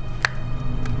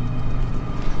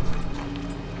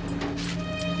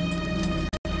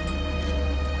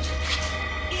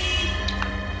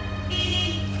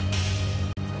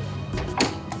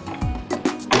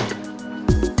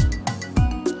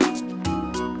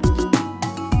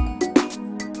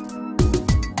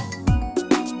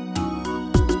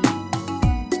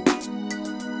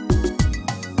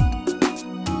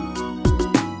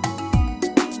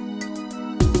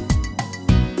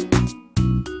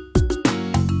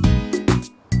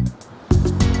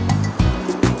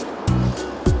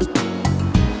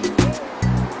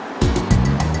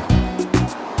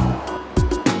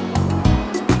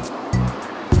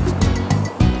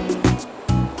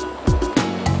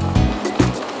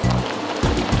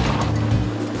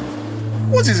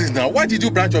 What is it now? Why did you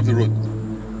branch off the road?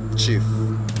 Chief,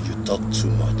 you talk too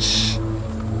much.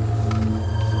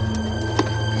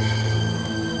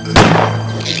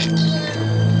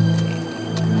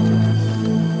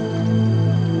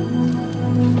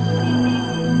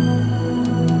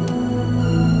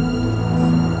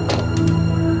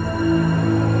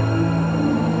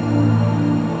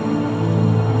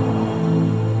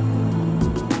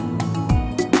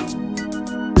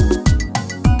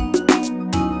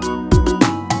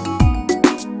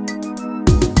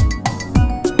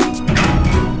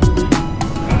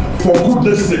 For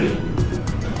goodness sake,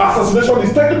 assassination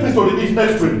is taking place on the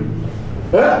extreme.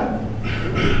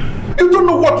 Eh? You don't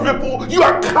know what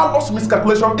your callous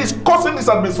miscalculation is causing this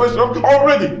administration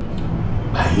already.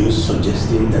 Are you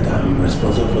suggesting that I'm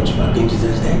responsible for Chief Akinji's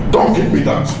death? Don't give me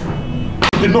that.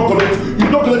 You did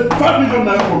not collect 5 million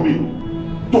naira from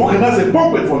me to organize a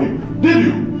banquet for him, did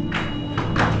you?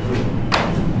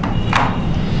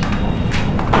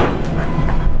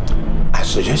 I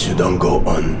suggest you don't go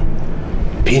on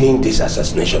pinning this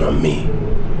assassination on me.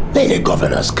 They're in a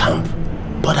governor's camp.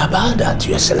 But about that,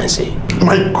 Your Excellency.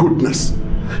 My goodness.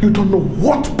 You don't know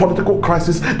what political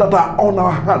crises that are on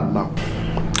our hand now.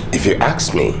 If you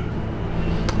ask me,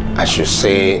 I should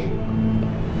say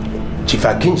Chief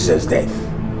Akinji's death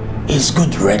is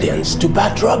good riddance to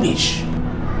bad rubbish.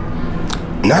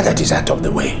 Now that it's out of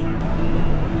the way,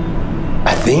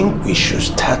 I think we should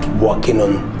start working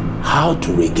on how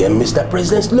to regain Mr.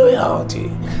 President's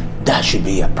loyalty. That should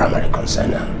be a primary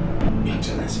concern now, Your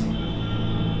Excellency.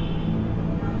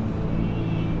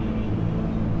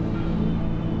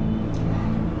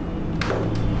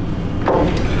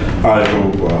 I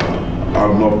hope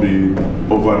I'll not be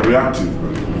overreactive.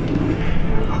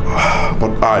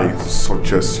 But I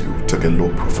suggest you take a low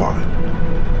profile.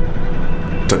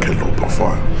 Take a low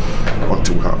profile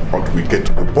until we get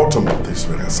to the bottom of this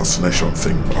very assassination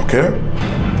thing, okay?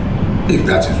 If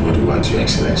that is what you want, Your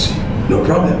Excellency, no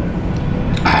problem.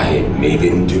 I may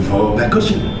even do for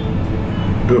percussion.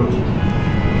 Good.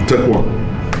 Take one.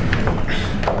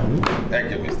 Thank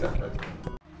you, Mr. President.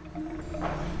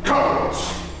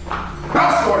 Cowards!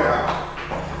 That's what you are!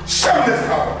 Shameless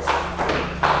cowards!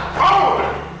 All of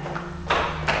them!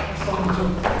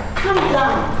 Calm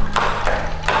down.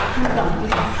 Calm down,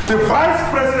 please. The Vice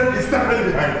President is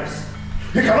definitely behind us.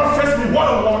 He cannot face me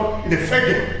one-on-one in a fair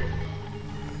game.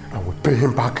 I will pay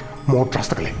him back more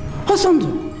drastically.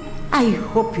 Hosondo, I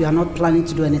hope you are not planning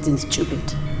to do anything stupid.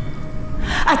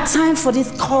 A time for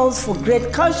this calls for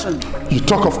great caution. You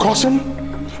talk of caution?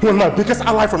 When my biggest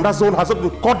ally from that zone has been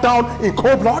cut down in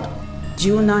cold blood? Do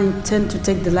you now intend to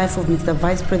take the life of Mr.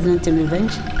 Vice President in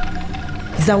revenge?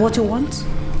 Is that what you want?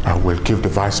 I will give the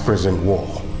Vice President war.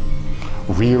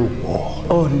 Real war.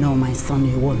 Oh no, my son,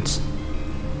 you won't.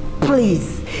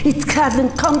 Please, it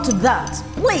hasn't come to that.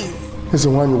 Please.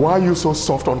 Listen, why are you so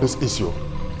soft on this issue?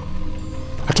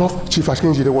 I thought Chief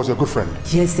Akinji was your good friend.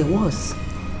 Yes, he was.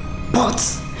 But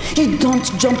you don't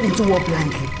jump into war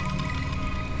blindly.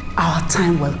 Our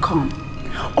time will come.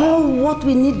 All what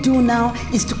we need to do now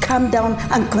is to calm down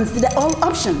and consider all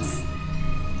options.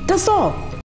 That's all.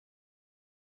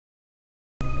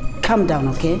 Calm down,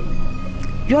 okay?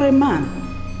 You're a man.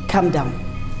 Calm down.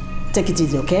 Take it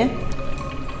easy, okay?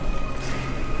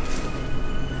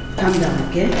 Calm down,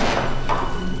 okay?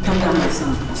 Calm down, my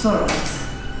son. It's all right.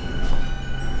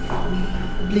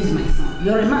 Please, my son.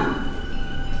 You're a man.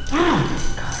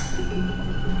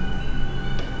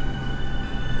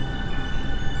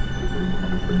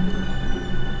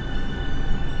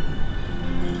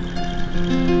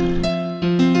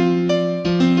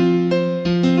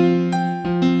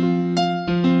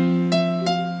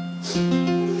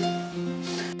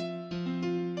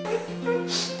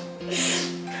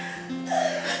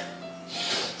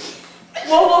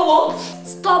 Whoa.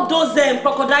 Stop those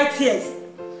crocodile tears.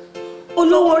 Oh,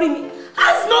 don't worry me.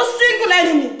 Has no single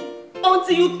enemy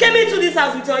until you came into this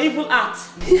house with your evil heart.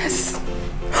 Yes.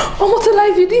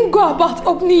 Omotola, if you didn't go about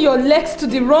opening your legs to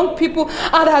the wrong people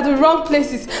and at the wrong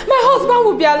places, my husband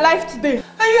would be alive today.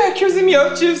 Are you accusing me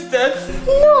of Chief's death?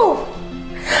 No.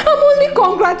 I'm only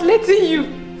congratulating you,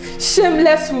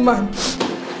 shameless woman.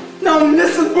 Now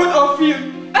listen, both of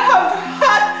you. I have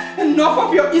had enough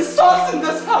of your insults in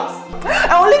this house.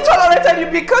 I only tolerated you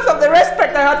because of the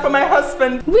respect I had for my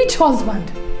husband. Which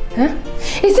husband? Huh?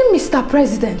 Is it Mr.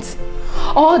 President?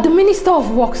 Or the Minister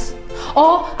of Works?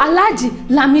 Or Alhaji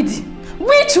Lamidi?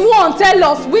 Which one? Tell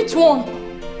us, which one?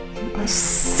 I'm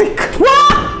sick.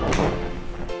 What?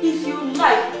 If you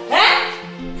like,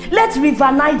 let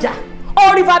River Niger,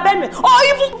 or River Benue, or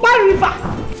even Kwara River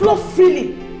flow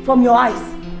freely from your eyes.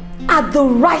 At the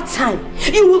right time,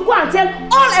 you will go and tell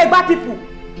all Egba people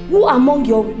who among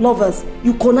your lovers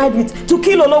you connive with to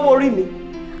kill Oloworimi.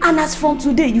 And as from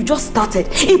today, you just started.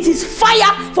 It is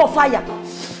fire for fire.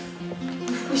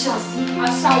 We shall see. I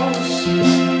shall wish.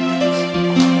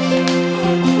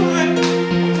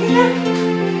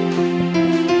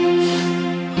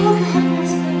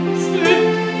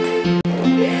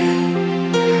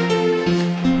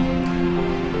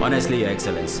 Honestly, Your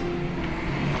Excellency,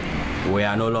 we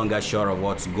are no longer sure of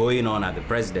what's going on at the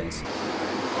presidency.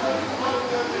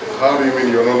 How do you mean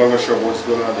you're no longer sure what's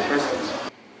going on at the presidency?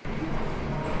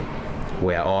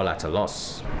 We are all at a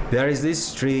loss. There is this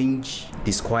strange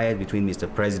disquiet between Mr.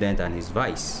 President and his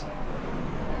vice.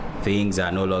 Things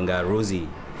are no longer rosy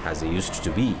as they used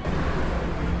to be.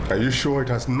 Are you sure it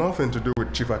has nothing to do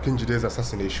with Chief Akinjide's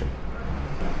assassination?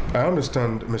 I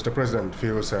understand Mr. President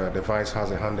feels the vice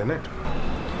has a hand in it.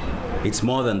 It's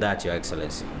more than that, Your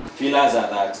Excellency. Feelers are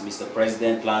that Mr.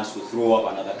 President plans to throw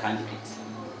up another candidate.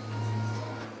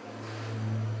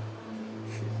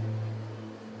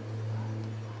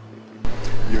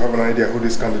 You have an idea who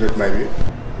this candidate might be?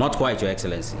 Not quite, Your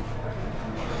Excellency.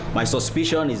 My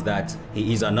suspicion is that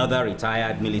he is another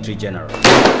retired military general.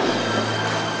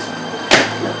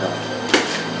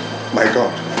 My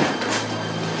God.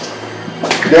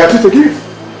 They are at it again.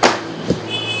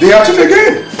 They are at it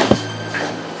again.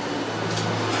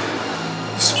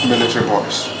 These military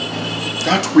boys.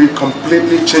 That will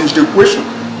completely change the equation.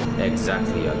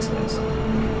 Exactly, Your Excellency.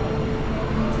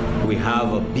 We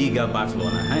have a bigger battle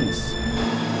on our hands.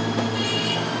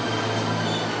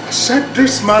 I said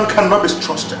this man cannot be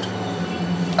trusted.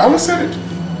 I will say it.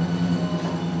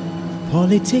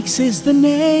 Politics is the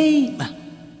name,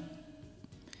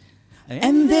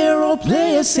 and they're all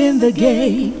players in the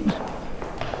game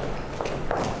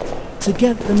to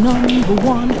get the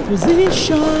 #1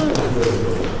 position.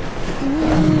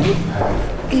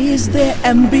 Is their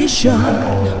ambition.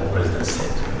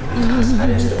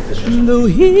 The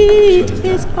heat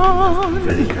is on.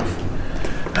 Very careful.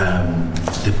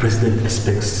 The president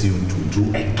expects you to do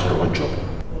a thorough job.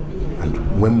 And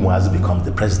when Muaz becomes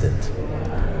the president,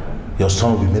 your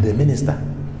son will be made a minister.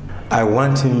 I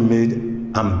want him made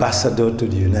ambassador to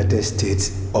the United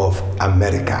States of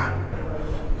America.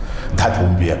 That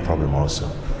won't be a problem also.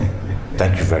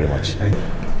 Thank you very much.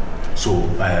 So,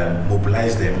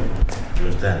 mobilize them, you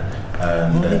understand?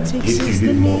 And if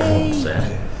you need more funds,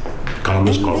 can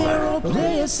always call back. There are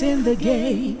players in the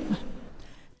game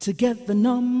to get the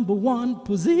 #1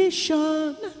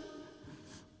 position.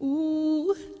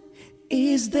 Ooh,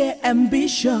 is their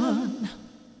ambition.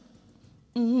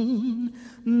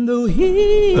 The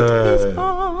heat is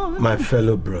on. My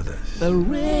fellow brothers, The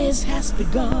race has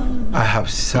begun. I have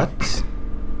sat,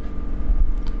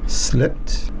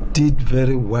 slept, did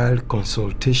very wild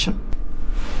consultation,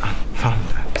 and found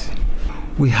that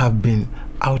we have been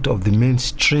out of the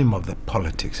mainstream of the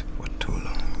politics for too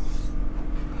long.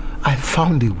 I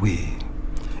found a way,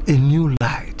 a new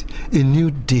light, a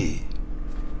new day,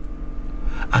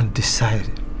 and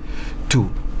decided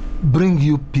to bring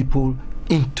you people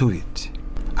into it.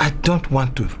 I don't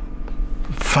want to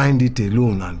find it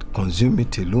alone and consume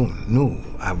it alone. No,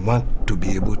 I want to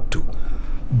be able to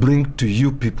bring to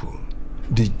you people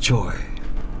the joy.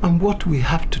 And what we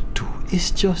have to do is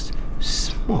just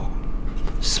small.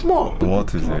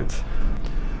 What is it?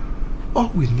 All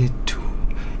we need to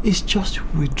is just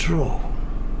withdraw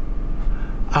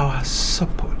our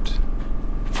support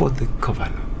for the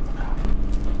governor.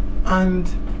 And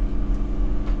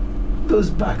those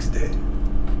bags there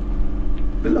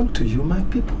belong to you, my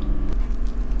people.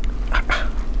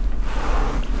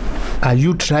 Are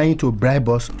you trying to bribe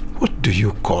us? What do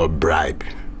you call bribe?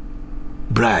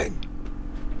 Bribe?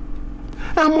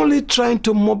 I'm only trying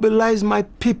to mobilize my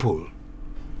people.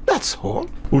 That's all.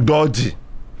 Udoji,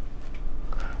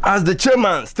 as the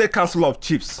chairman, State Council of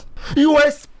Chiefs, you were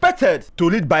expected to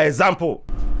lead by example.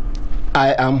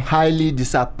 I am highly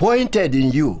disappointed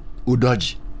in you,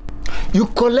 Udoji. You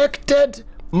collected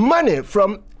money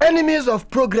from enemies of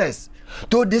progress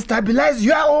to destabilize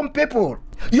your own people,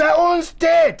 your own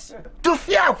state, to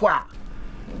fear what?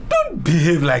 Don't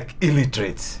behave like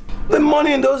illiterates. The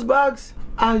money in those bags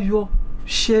are your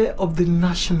share of the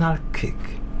national cake.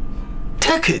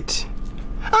 Take it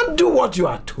and do what you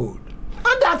are told.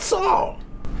 And that's all.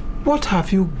 What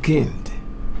have you gained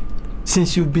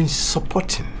since you've been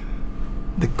supporting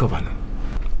the governor?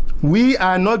 We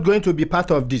are not going to be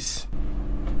part of this.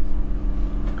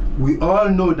 We all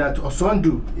know that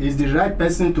Osondu is the right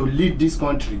person to lead this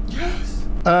country. Yes.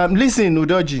 Listen,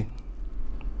 Udoji.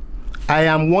 I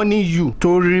am warning you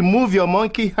to remove your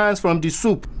monkey hands from the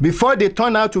soup before they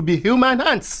turn out to be human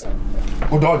hands.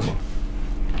 Udoji.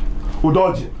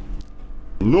 Udoji.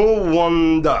 No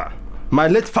wonder my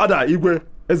late father, Igwe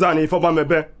Ezani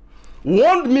Ifobamebe,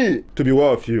 warned me to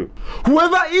beware of you.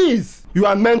 Whoever is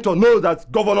your mentor knows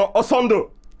that Governor Osondo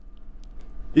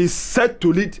is set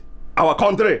to lead our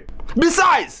country.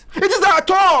 Besides, it is our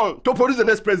turn to produce the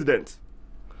next president.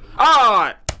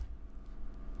 I,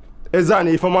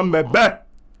 Ezani Ifobamebe,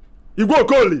 Igwe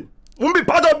Okoli, won't be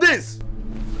part of this.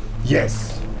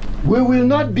 Yes, we will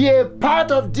not be a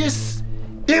part of this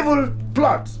evil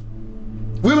plot.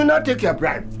 We will not take your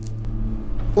bribe.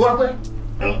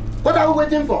 What are we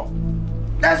waiting for?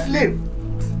 Let's leave.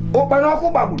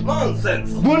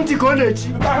 Nonsense. Bunti College.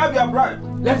 You can have your bribe.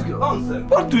 Let's go. Nonsense.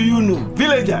 What do you know?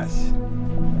 Villagers.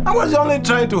 I was only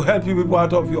trying to help you people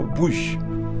out of your bush.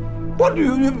 What do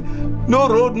you... No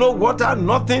road, no water,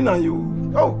 nothing, and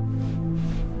you... Oh.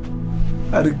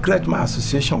 I regret my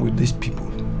association with these people.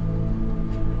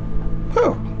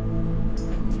 Oh.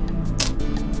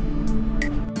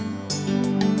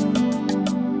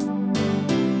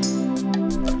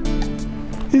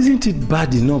 Isn't it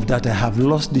bad enough that I have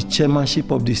lost the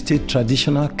chairmanship of the State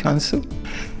Traditional Council?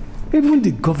 Even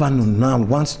the governor now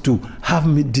wants to have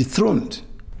me dethroned.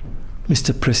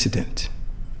 Mr. President,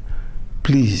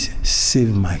 please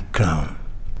save my crown.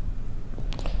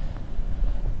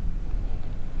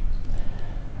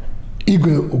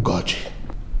 Igwe Ugoji,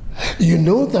 you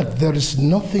know that there is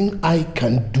nothing I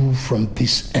can do from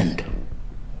this end.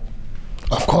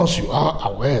 Of course, you are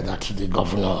aware that the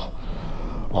governor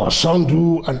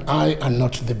Osondu and I are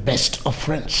not the best of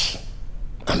friends.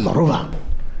 And moreover,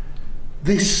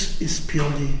 this is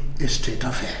purely a state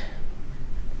affair.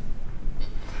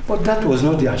 But that was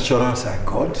not the assurance I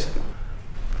got.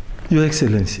 Your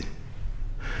Excellency,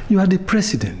 you are the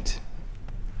president.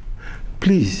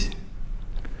 Please,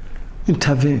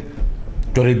 intervene.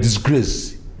 You're a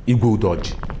disgrace, Igwe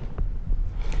Udoji.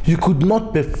 You could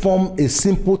not perform a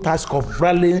simple task of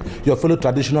rallying your fellow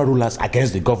traditional rulers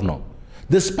against the governor,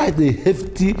 despite the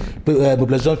hefty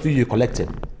mobilization fee you collected.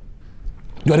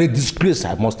 You are a disgrace,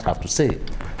 I must have to say.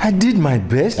 I did my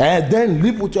best. And then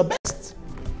live with your best.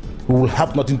 We will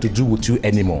have nothing to do with you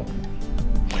anymore.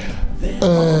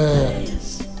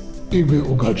 Igwe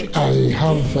Ugoji, I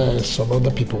have some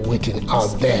other people waiting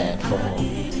out there for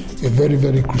a very,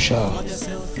 very crucial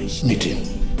meeting.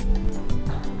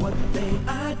 What they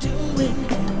are doing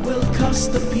will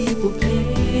cost the people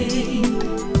pain,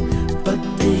 but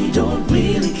they don't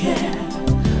really care.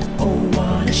 Oh,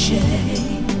 what a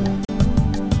shame.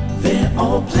 They're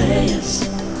all players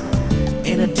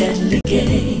in a deadly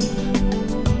game.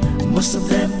 Most of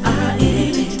them are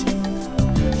in it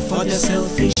for their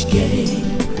selfish gain.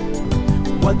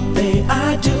 What they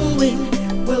are doing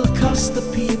will cost the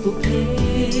people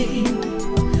pain,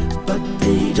 but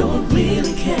they don't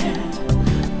really care.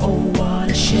 Oh, what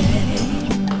a shame.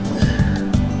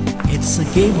 It's a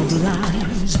game of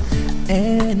lies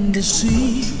and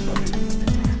deceit,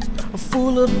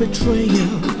 full of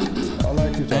betrayal. I'd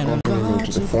like you to accompany me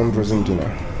to the fundraising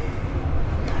dinner.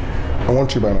 I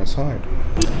want you by my side.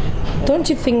 Don't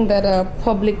you think that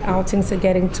public outings are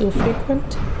getting too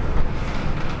frequent?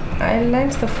 I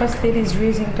learned the First Lady is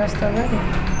raising cost already.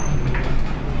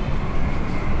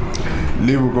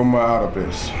 Leave Ugoma out of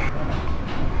this.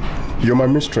 You're my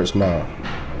mistress now.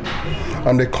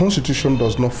 And the Constitution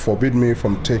does not forbid me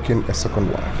from taking a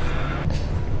second wife.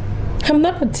 I'm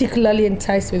not particularly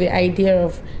enticed with the idea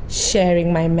of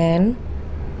sharing my man.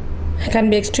 I can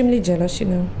be extremely jealous, you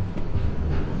know.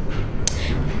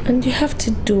 And you have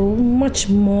to do much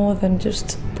more than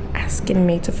just asking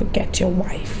me to forget your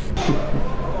wife.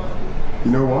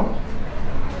 You know what?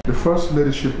 The first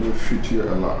leadership will fit you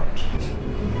a lot.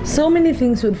 So many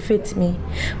things would fit me,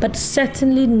 but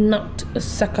certainly not a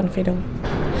second fiddle.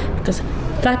 Because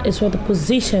that is what the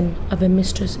position of a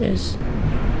mistress is.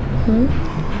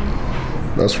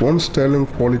 That's one sterling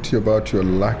quality about you I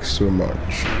like so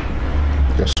much.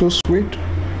 You're so sweet,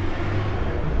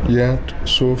 yet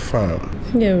so firm.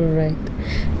 You're right.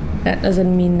 That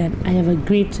doesn't mean that I have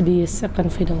agreed to be a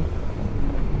second fiddle.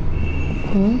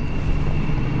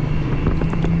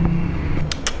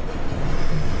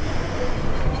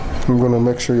 I'm gonna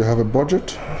make sure you have a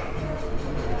budget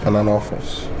and an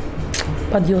office.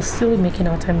 But you'll still be making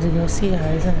our times and you'll see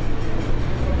her, isn't it?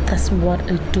 That's what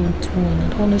I don't want. I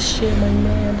don't want to share my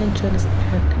man, don't you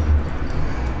understand?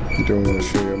 You don't want to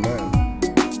share your man?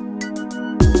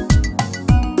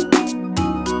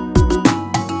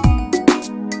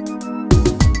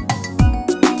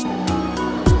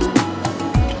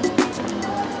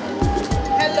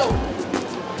 Hello,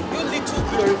 you little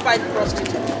glorified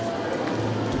prostitute.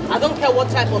 I don't care what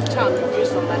type of charm you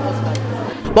use on my husband.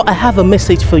 But I have a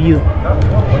message for you.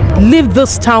 Leave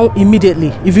this town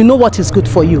immediately if you know what is good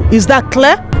for you. Is that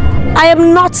clear? I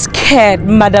am not scared,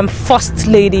 Madam First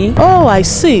Lady. Oh, I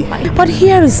see. But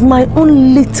here is my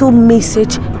own little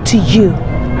message to you.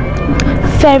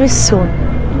 Very soon,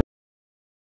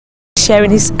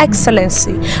 sharing His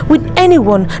Excellency with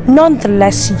anyone,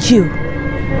 nonetheless you.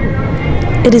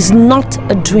 It is not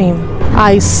a dream.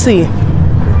 I see.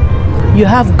 You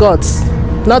have guts,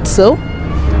 not so?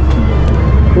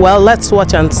 Well, let's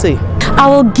watch and see. I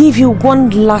will give you one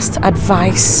last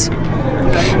advice.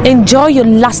 Enjoy your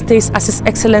last days as His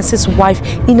Excellency's wife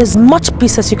in as much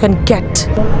peace as you can get.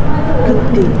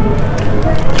 Good day.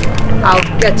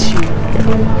 I'll get you,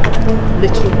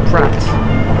 little brat.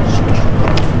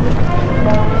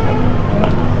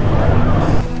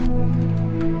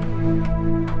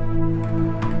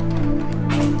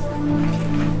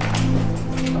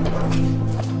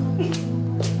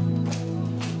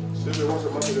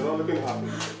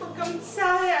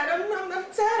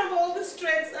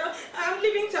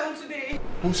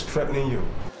 Who's threatening you?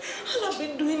 All I've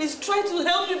been doing is trying to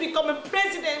help you become a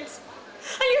president.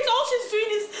 And yet all she's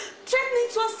doing is threatening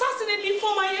to assassinate me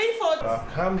for my efforts.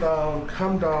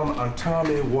 Calm down and tell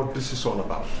me what this is all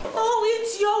about. Oh,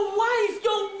 it's your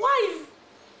wife.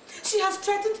 She has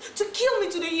threatened to kill me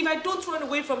today if I don't run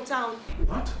away from town.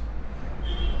 What?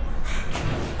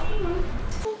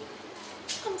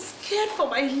 I'm scared for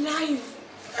my life.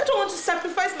 I don't want to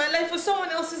sacrifice my life for someone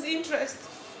else's interest.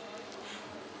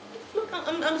 Look,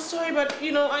 I'm sorry, but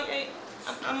you know,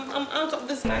 I'm out of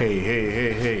this.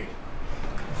 Hey.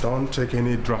 Don't take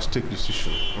any drastic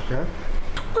decision, okay?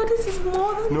 But this is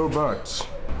more than... No buts.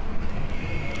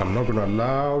 I'm not gonna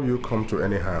allow you come to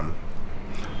any harm.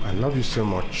 I love you so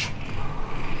much,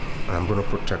 and I'm gonna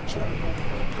protect you.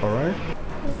 All right?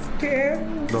 I'm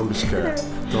scared. Don't be scared.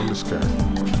 Don't be scared.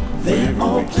 They're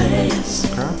all players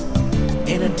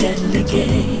in a deadly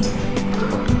game.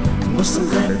 Most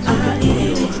of them are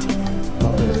in it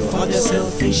for their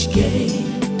selfish gain.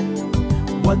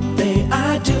 What they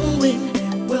are doing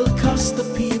will cost the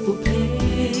people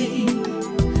pain,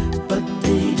 but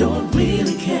they don't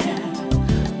really care.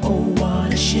 Oh,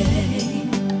 what a shame.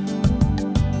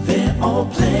 They're all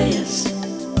players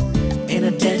in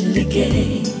a deadly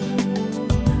game.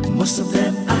 Most of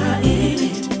them are in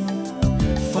it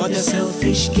for their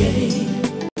selfish gain.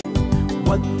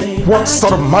 What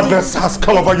sort of madness has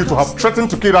come over you to have threatened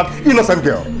to kill that innocent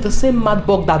girl? The same mad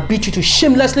bug that beat you to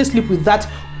shamelessly sleep with that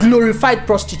glorified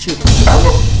prostitute.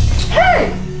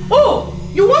 Hey! Oh!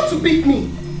 You want to beat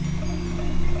me?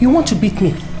 You want to beat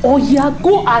me? Oh yeah,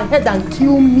 go ahead and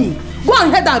kill me. Go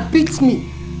ahead and beat me.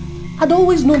 I'd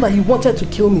always known that you wanted to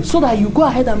kill me, so that you go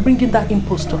ahead and bring in that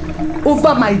impostor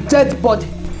over my dead body.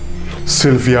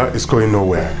 Sylvia is going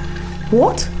nowhere.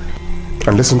 What?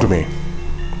 And listen to me.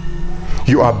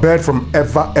 You are barred from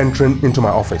ever entering into my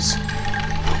office.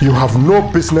 You have no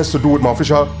business to do with my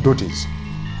official duties.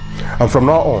 And from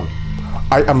now on,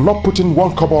 I am not putting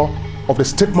one kobo of the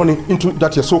state money into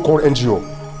that your so-called NGO.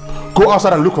 Go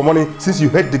outside and look for money since you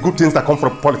hate the good things that come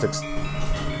from politics.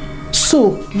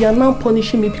 So, you are now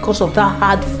punishing me because of that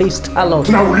hard-faced talent.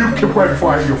 Now will you keep quiet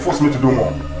before you force me to do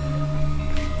more?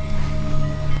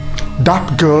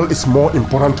 That girl is more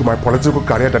important to my political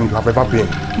career than you have ever been.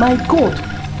 My God,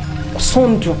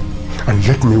 Sondro. And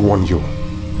let me warn you,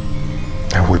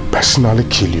 I will personally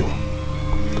kill you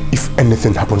if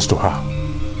anything happens to her.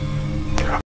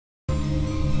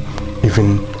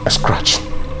 Even a scratch.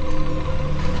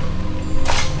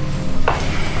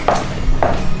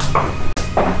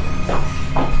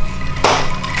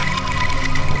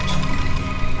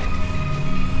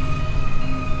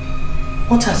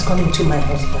 What has come into my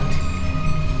husband?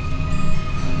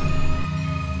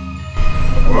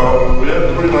 Well, we have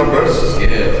to bring our best. Yeah,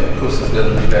 of course it's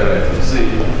going to be direct. You see?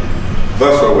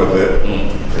 That's why we're there.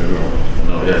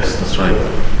 No, yes, that's right.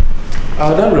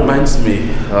 That reminds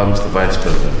me, Mr. Vice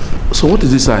President. So what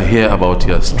is this I hear about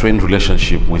your strained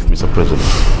relationship with Mr. President?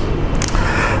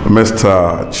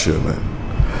 Mr. Chairman,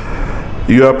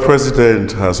 your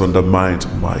president has undermined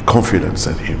my confidence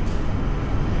in him.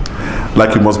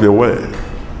 Like you must be aware,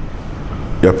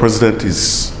 your president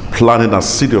is planning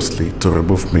assiduously to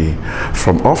remove me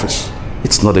from office.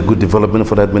 It's not a good development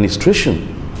for the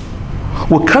administration.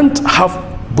 We can't have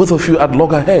both of you at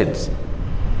loggerheads.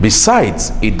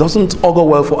 Besides, it doesn't augur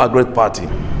well for our great party.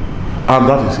 And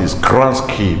that is his grand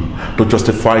scheme to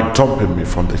justify dumping me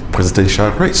from the presidential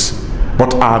race.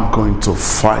 But I'm going to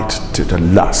fight to the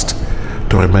last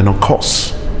to remain on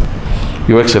course.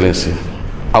 Your Excellency,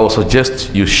 I will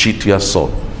suggest you sheath your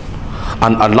sword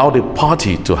and allow the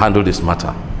party to handle this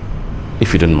matter,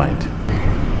 if you don't mind.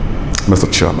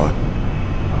 Mr. Chairman,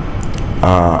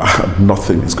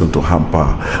 nothing is going to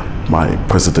hamper my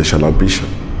presidential ambition.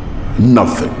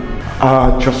 Nothing.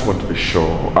 I just want to be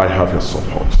sure I have your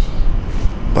support.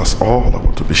 That's all I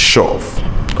want to be sure of.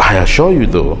 I assure you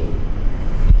though,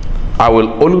 I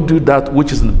will only do that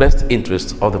which is in the best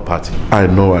interest of the party. I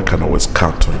know I can always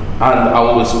count on you. And I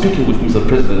will be speaking with Mr.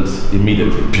 President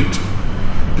immediately. Beautiful.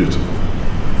 Beautiful.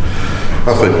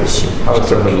 Thank you so much.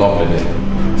 Have a lovely day.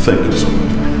 Thank you so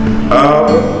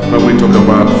much. When we talk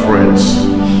about friends,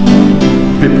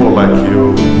 people like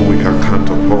you who we can count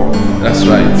upon. That's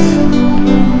right.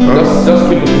 Just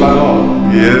keep the flag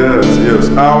on. Yes, yes.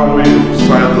 I will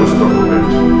sign those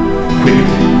documents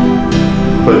quickly.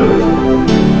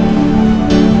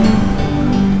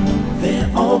 They're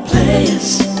all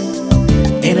players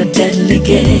in a deadly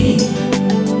game.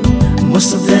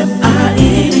 Most of them are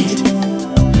in it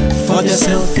for their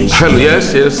selfish. Hello,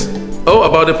 yes. Oh,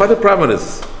 about the party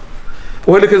primaries.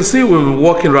 Well, you can see we've been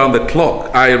walking around the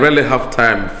clock. I rarely have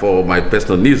time for my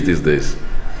personal needs these days.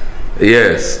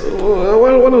 Yes,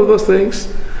 well, one of those things.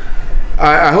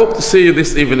 I hope to see you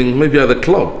this evening, maybe at the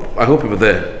club. I hope you're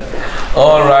there.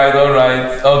 All right.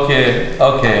 Okay.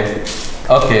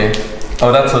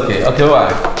 Oh, that's okay. Okay,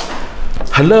 why?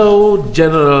 Hello,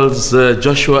 Generals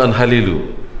Joshua and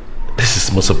Halilu. This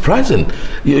is most surprising.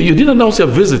 You didn't announce your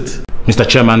visit. Mr.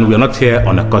 Chairman, we are not here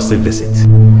on a costly visit.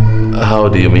 How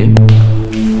do you mean?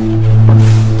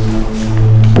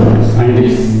 Sign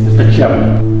this, Mr.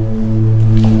 Chairman.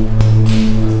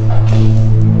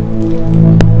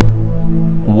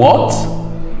 What?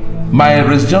 My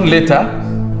resignation letter?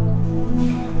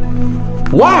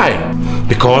 Why?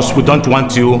 Because we don't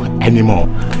want you anymore.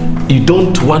 You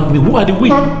don't want me? Who are the we?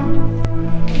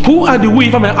 Who are the we,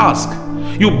 if I may ask?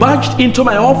 You barged into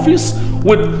my office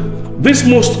with this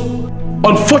most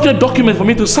unfortunate document for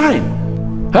me to sign.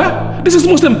 Huh? This is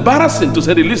most embarrassing, to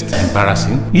say the least.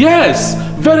 Embarrassing? Yes,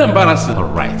 very embarrassing. All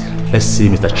right. Let's see,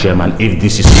 Mr. Chairman, if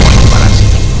this is more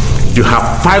embarrassing. You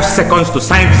have 5 seconds to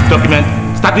sign this document,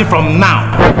 starting from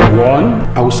now.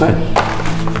 1, I will sign.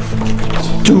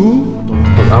 2,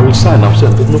 I will sign. I'm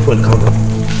saying, no point counter.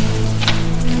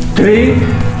 3,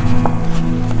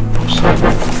 I'll sign.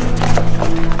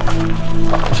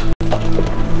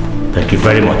 Thank you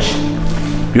very much.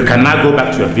 You can now go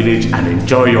back to your village and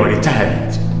enjoy your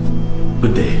retirement.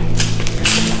 Good day.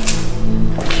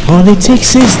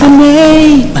 Politics is the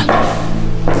name,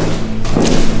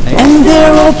 and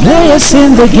there are players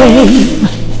in the game.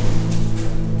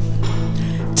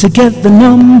 To get the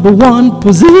 #1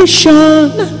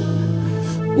 position,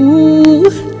 ooh,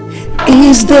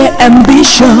 is their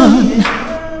ambition.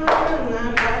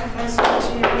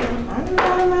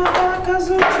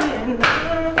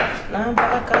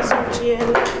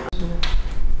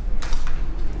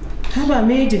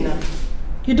 Medina,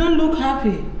 you don't look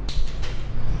happy.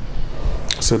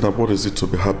 I said that what is it to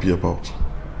be happy about?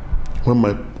 When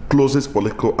my closest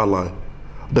political ally,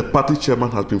 the party chairman,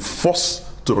 has been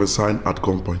forced to resign at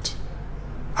gunpoint.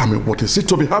 I mean, what is it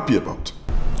to be happy about?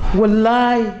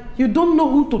 Wallahi, you don't know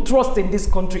who to trust in this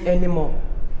country anymore.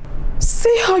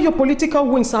 See how your political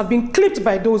wings have been clipped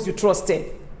by those you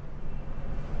trusted.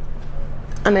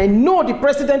 And I know the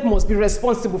president must be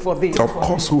responsible for this. Of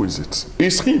course, who is it?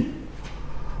 It's him.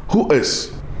 Who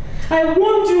is? I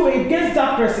warned you against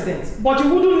that president, but you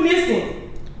wouldn't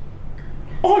listen.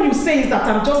 All you say is that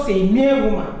I'm just a mere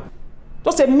woman.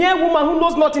 Just a mere woman who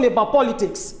knows nothing about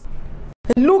politics.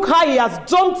 And look how he has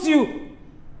dumped you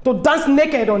to dance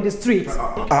naked on the streets.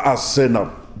 I say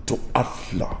now, to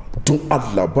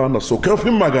Allah, Bana, so help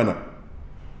him, Magana.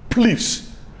 Please,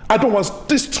 I don't want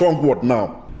this strong word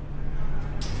now.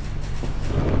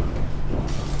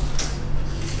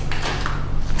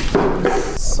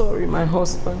 Sorry, my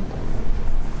husband.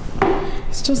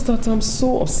 It's just that I'm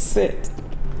so upset.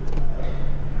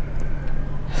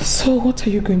 So what are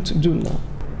you going to do now?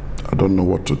 I don't know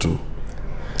what to do.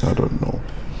 I don't know.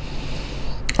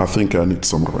 I think I need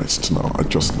some rest now. I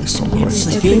just need some rest.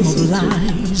 It's a game of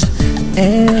lies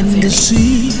and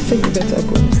deceit,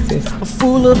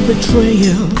 full of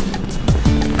betrayal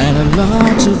and a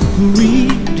lot of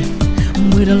greed,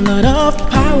 with a lot of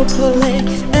power play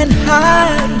and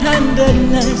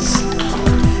high-handedness.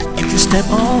 If you step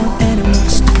on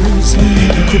anyone's toes,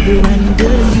 you could be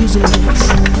rendered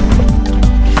useless.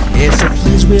 It's a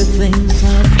place where things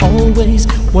aren't always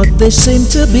what they seem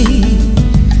to be.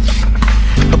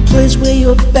 A place where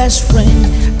your best friend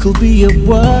could be your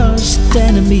worst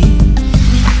enemy,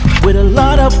 with a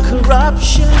lot of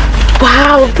corruption.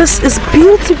 Wow, this is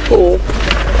beautiful.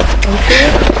 Okay.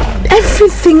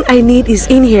 Everything I need is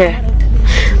in here.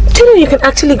 Do you know you can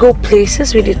actually go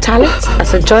places with your talent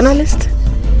as a journalist?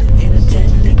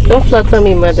 Don't flatter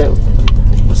me, madam.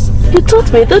 You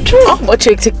taught me the truth. But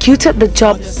you executed the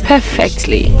job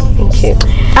perfectly. Okay.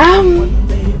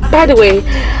 By the way,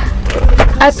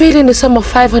 I paid in the sum of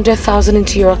 500,000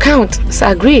 into your account, so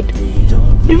I agreed.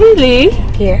 Really?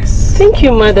 Yes. Thank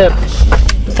you, madam.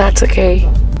 That's okay.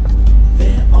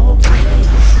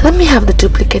 Let me have the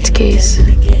duplicate case.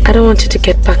 I don't want you to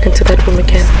get back into that room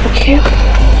again, okay?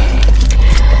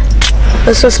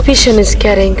 The suspicion is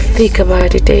getting thicker by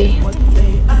the day.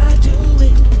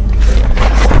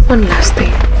 One last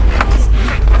thing.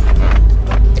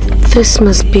 This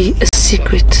must be a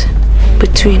secret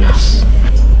between us.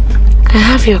 I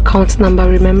have your account number,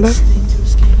 remember?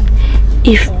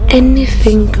 If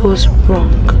anything goes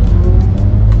wrong,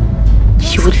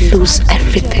 you would lose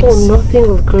everything. Oh, nothing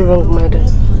will go wrong, madam.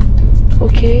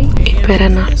 Okay? It better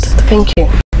not. Thank you.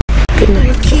 Good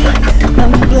night.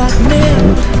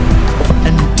 Blackmailed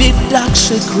and deep dark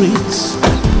secrets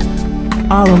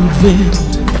are unveiled.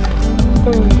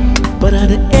 But at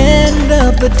the end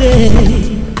of the day,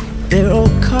 they're all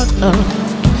caught up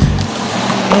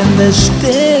in this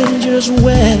dangerous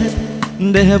web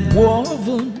they have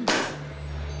woven.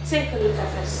 Take a look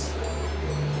at this.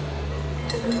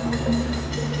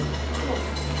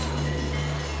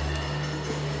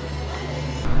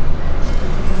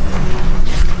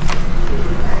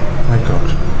 My God.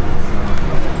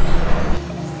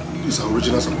 These are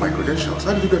originals of my credentials.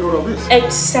 How did you get all of this?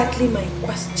 Exactly my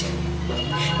question.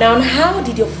 Now, how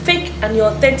did your fake and your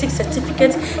authentic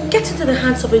certificates get into the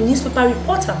hands of a newspaper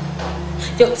reporter?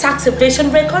 Your tax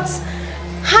evasion records,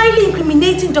 highly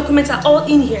incriminating documents are all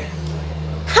in here.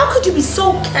 How could you be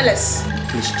so careless?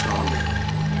 Please tell me.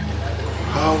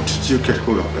 How did you get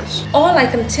hold of this? All I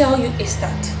can tell you is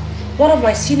that one of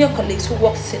my senior colleagues who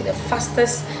works in the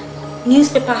fastest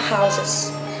newspaper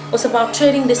houses was about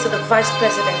trading this to the vice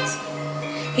president.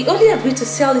 He only agreed to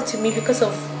sell it to me because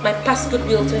of my past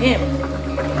goodwill to him.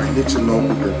 I need to know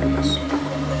who gave you this.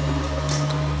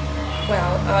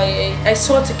 Well, I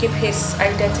swore to keep his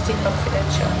identity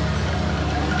confidential.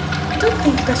 I don't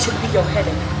think that should be your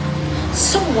headache.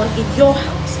 Someone in your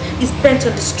house is bent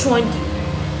on destroying you.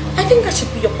 I think that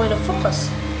should be your point of focus.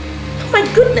 My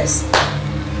goodness!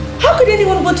 How could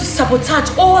anyone want to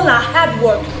sabotage all our hard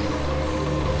work?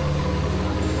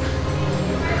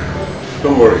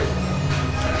 Don't worry.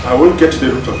 I will get to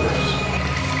the root of this.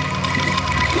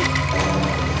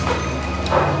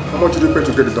 How much did you pay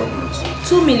to get the documents?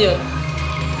 2 million.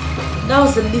 That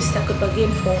was the least I could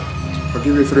bargain for. I'll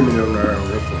give you 3 million naira on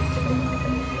your phone.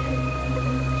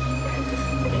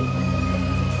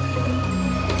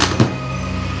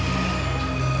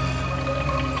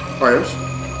 Yes?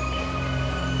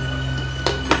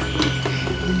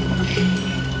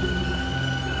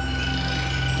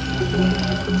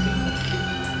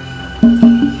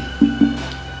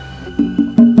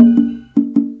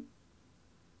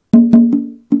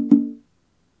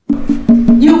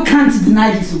 You can't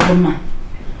deny this woman.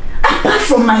 Apart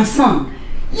from my son,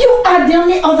 you are the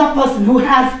only other person who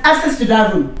has access to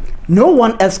that room. No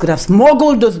one else could have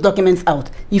smuggled those documents out,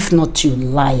 if not you,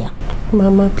 liar.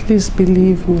 Mama, please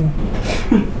believe me.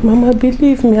 Mama,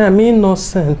 believe me, I'm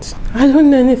innocent. I don't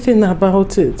know anything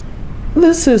about it.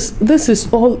 This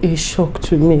is all a shock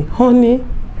to me. Honey,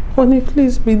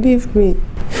 please believe me.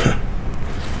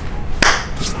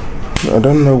 I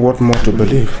don't know what more to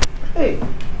believe. Hey.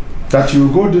 That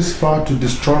you go this far to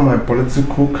destroy my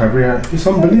political career is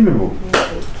unbelievable.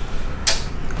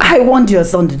 I warned your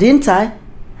son, didn't I?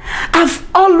 I've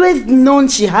always known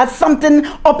she has something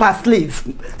up her sleeve.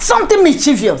 Something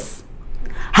mischievous.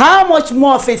 How much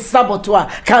more of a saboteur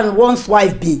can one's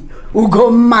wife be?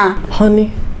 Ugoma.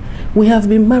 Honey, we have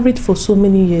been married for so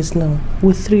many years now,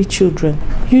 with 3 children.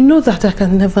 You know that I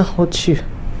can never hurt you.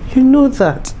 You know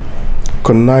that.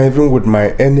 Conniving with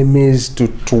my enemies to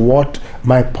thwart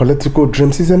my political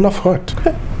dreams is enough hurt.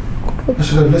 I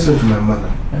should have listened to my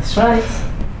mother. That's right.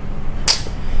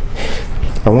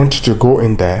 I want you to go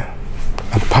in there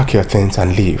and pack your things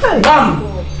and leave. Come!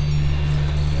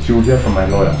 You will hear from my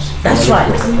lawyers. That's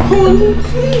right. Honey,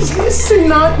 please listen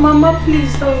now. Mama,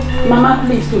 please help me. Mama,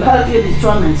 please, to help you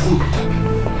destroy my son.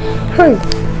 Hey,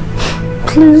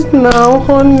 please now,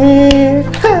 honey.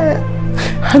 Hey,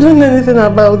 I don't know anything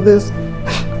about this.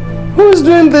 Who is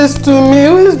doing this to me?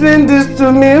 Who is doing this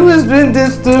to me? Who is doing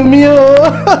this to me?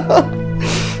 Oh.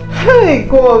 Hey,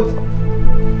 God.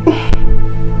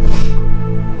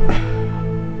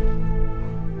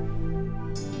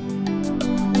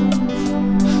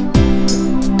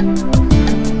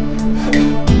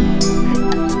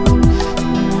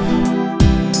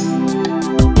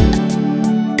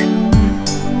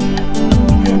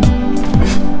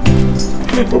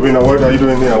 Obina, what are you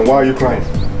doing here and why are you crying?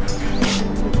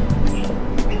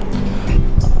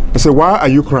 I said, why are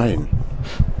you crying?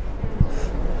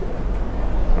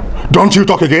 Don't you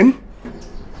talk again?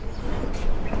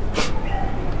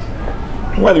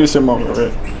 Why do you say mom?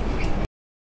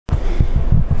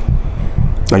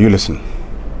 Now you listen.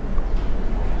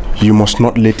 You must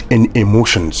not let any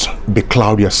emotions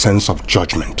becloud your sense of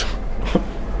judgment.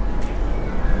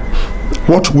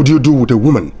 What would you do with a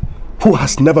woman who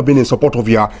has never been in support of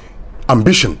your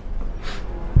ambition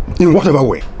in whatever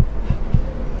way?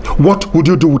 What would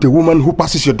you do with a woman who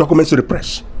passes your documents to the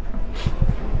press?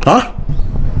 Huh?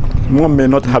 Mom may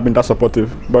not have been that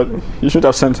supportive, but you should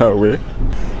have sent her away.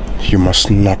 You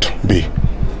must not be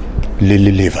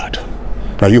lily-livered.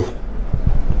 Now you,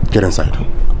 get inside.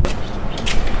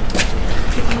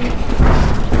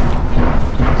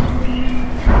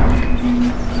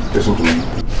 Listen to me.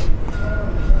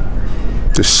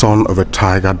 The son of a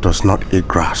tiger does not eat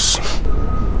grass.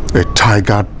 A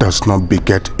tiger does not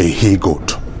beget a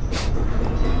he-goat.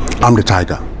 I'm the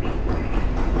tiger.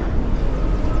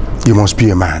 You must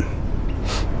be a man.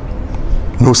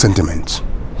 No sentiments.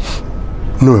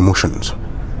 No emotions.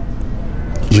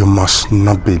 You must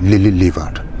not be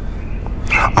lily-livered.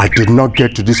 I did not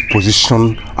get to this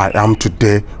position I am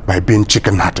today by being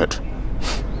chicken-hearted.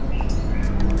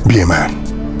 Be a man.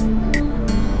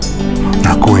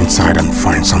 Now go inside and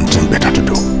find something better to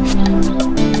do.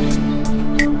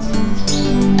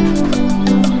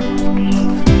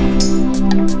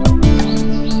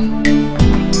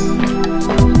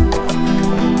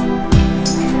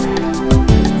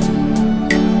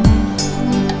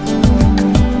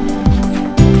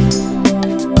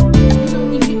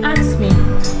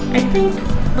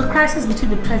 Between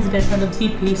the president and the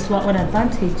VP is to our own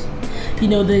advantage. You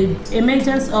know, the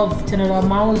emergence of General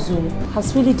Mao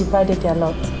has really divided their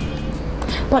lot.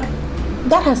 But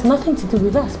that has nothing to do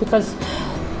with us because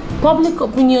public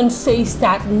opinion says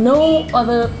that no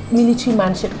other military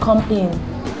man should come in.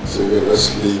 So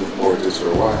let's leave politics for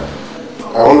a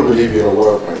while. I only believe you're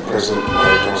aware of my present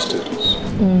marital status.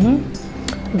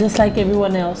 Just like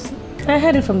everyone else. I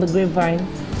heard it from the grapevine,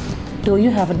 though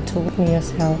you haven't told me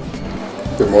yourself.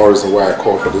 The more reason why I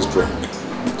called for this drink,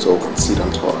 so we can sit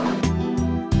and talk.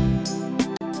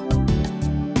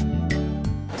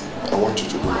 I want you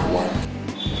to be my wife.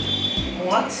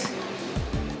 What?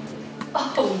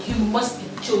 Oh, you must be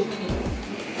joking.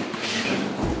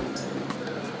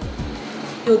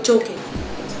 You're joking.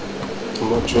 I'm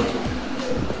not joking.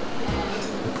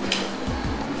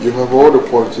 You have all the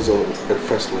qualities of a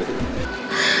first lady.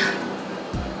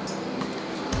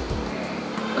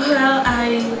 Well,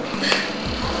 I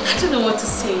don't know what to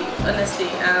say, honestly. I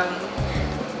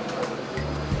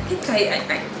think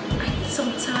I need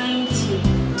some time to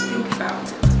think about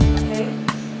it, okay?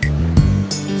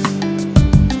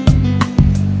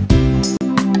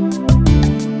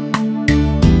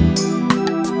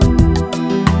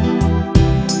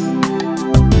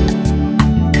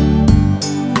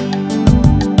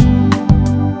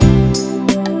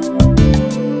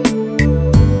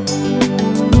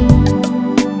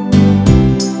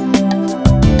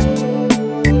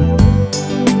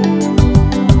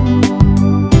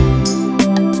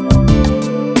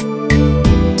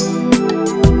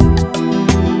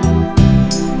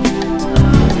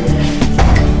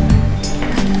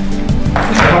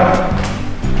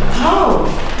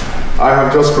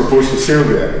 I've just proposed to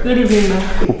Sylvia. Good evening,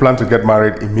 ma'am. We plan to get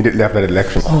married immediately after the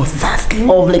election. Oh, that's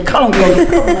lovely. Come on, my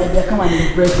dear. Come and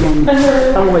embrace me.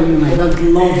 How are you, my dog?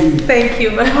 Lovely. Thank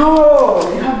you, ma'am. Oh,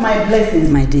 you have my blessings,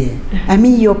 my dear. I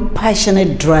mean, your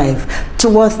passionate drive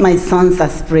towards my son's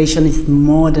aspiration is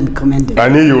more than commendable. I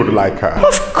knew you would like her.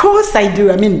 Of course I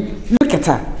do. I mean, look at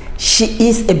her. She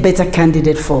is a better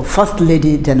candidate for First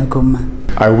Lady than Ugoma.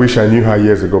 I wish I knew her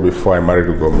years ago before I married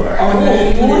Ugoma. Oh,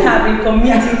 you would have been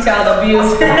committing child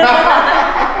abuse.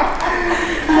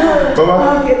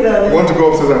 Baba, you want to go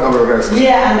upstairs and have a rest?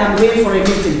 Yeah, and I'm waiting for a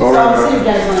meeting. All right, so I'll see you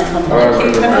guys when I come back. All right.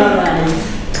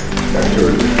 Thank you.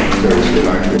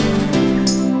 Like it.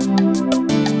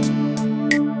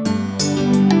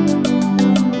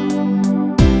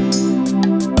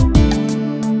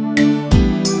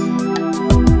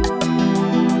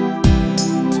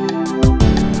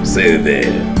 Say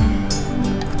there.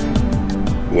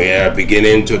 We are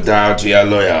beginning to doubt your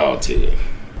loyalty.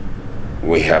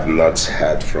 We have not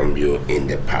heard from you in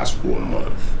the past 1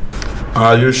 month.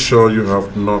 Are you sure you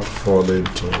have not fallen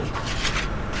to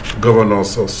Governor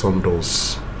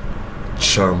Osondo's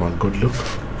charm and good look?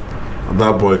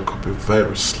 That boy could be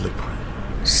very slippery.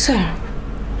 Sir,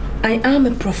 I am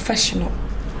a professional.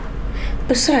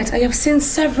 Besides, I have seen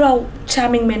several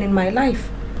charming men in my life.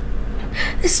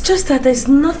 It's just that there's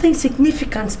nothing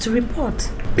significant to report.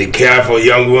 Be careful,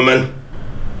 young woman.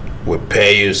 We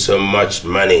pay you so much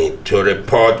money to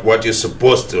report what you're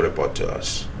supposed to report to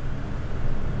us.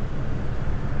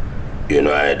 You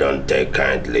know I don't take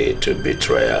kindly to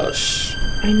betrayals.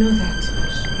 I know that.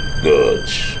 Good.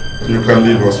 You can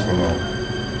leave us for now.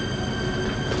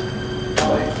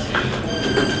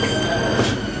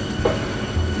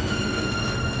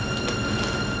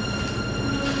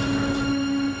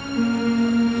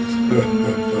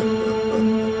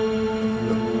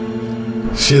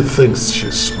 She thinks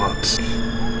she's smart.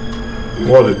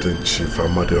 What do you think, Chief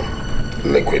Amadio?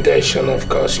 Liquidation, of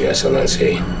course, Your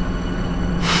Excellency.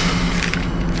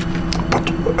 But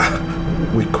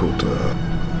we could...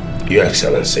 Your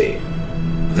Excellency,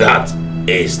 that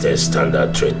is the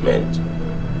standard treatment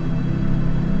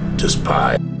to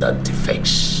spy that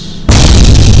defects.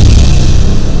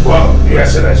 Well, Your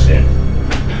Excellency,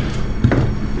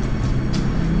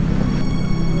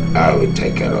 I will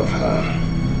take care of her.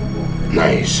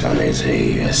 Nice and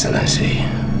easy, Your Excellency.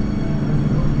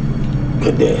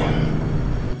 Good day.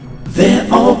 They're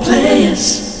all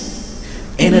players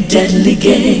in a deadly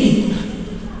game.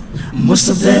 Most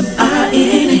of them are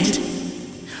in it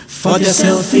for their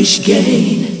selfish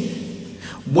gain.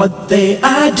 What they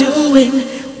are doing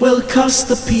will cost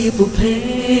the people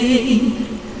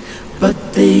pain,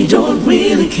 but they don't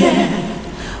really care.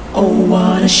 Oh,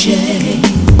 what a shame.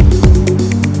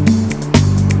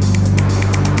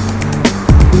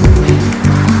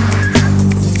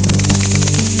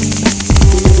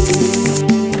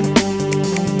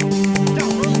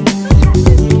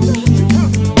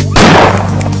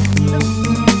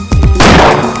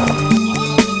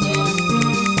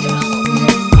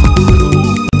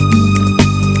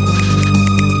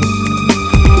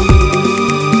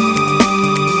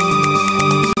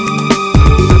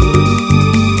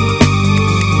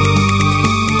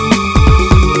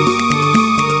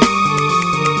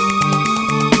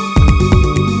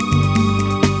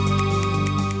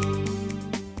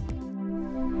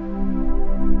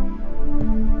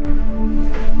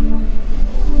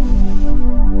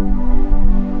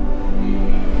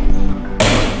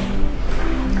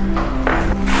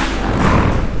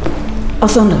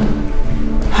 Osondo,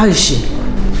 how is she?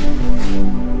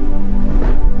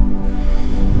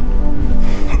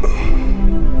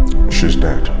 She's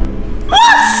dead.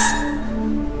 What?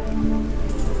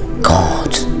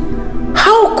 God,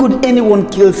 how could anyone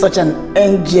kill such an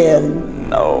angel?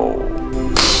 No.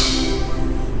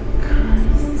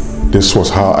 This was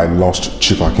how I lost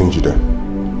Chief Akinjide.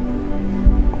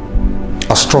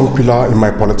 A strong pillar in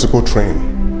my political train.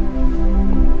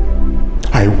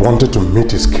 I wanted to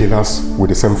meet his killers with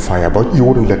the same fire, but you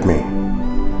wouldn't let me.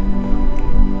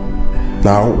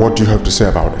 Now, what do you have to say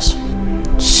about this?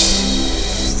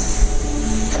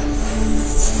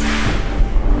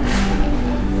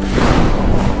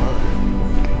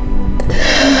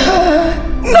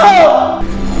 No!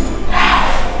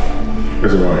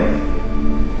 Listen, boy.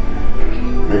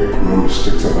 Make no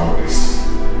mistakes about this.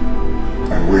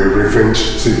 I will revenge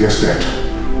Sylvia's death.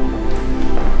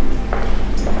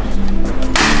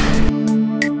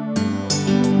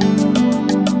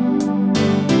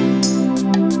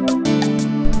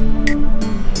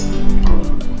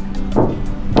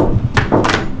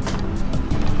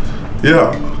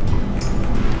 Yeah.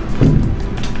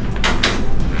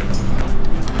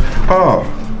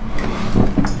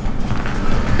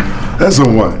 That's the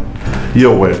one.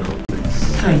 You're welcome.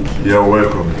 Thank you. You're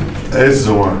welcome. That's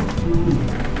the one.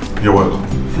 You're welcome.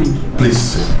 Thank you. Please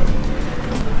sit.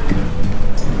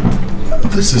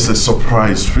 This is a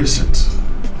surprise visit.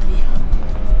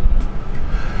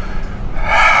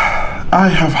 I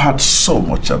have heard so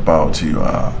much about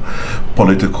your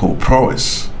political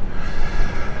prowess.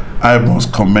 I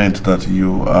must comment that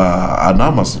you are an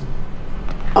Amazon.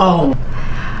 Oh,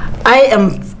 I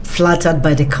am flattered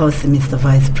by the cause, Mr.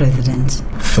 Vice President.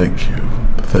 Thank you.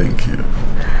 Thank you.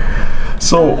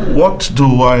 So, what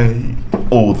do I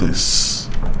owe this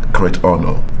great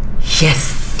honor?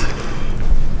 Yes.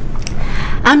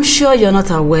 I'm sure you're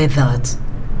not aware that,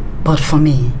 but for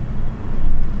me,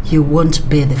 you won't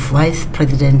be the Vice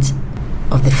President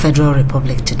of the Federal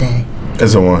Republic today.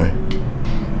 As why?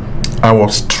 I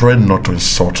was trained not to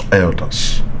insult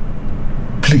elders.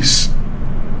 Please,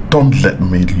 don't let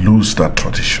me lose that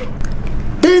tradition.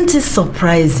 Didn't it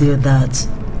surprise you that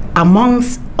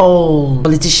amongst all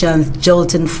politicians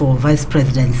jolting for vice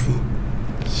presidency,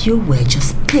 you were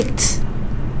just picked?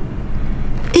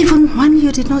 Even when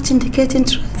you did not indicate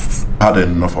interest? I had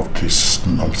enough of this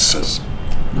nonsense.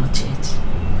 Not yet.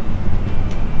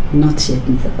 Not yet,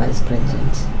 Mr. Vice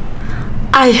President.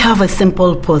 I have a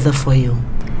simple puzzle for you.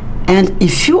 And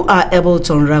if you are able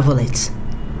to unravel it,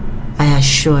 I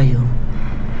assure you,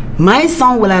 my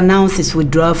son will announce his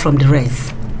withdrawal from the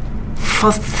race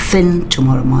first thing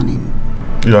tomorrow morning.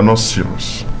 You are not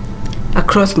serious.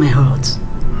 Across my heart,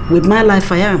 with my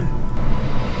life I am.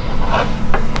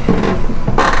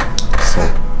 So,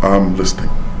 I'm listening.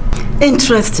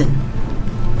 Interesting.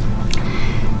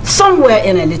 Somewhere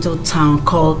in a little town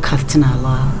called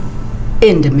Castinala,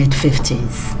 in the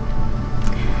mid-50s,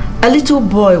 a little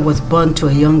boy was born to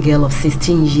a young girl of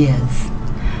 16 years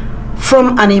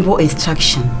from an Igbo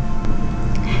extraction,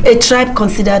 a tribe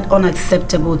considered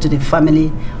unacceptable to the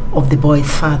family of the boy's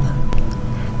father,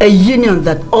 a union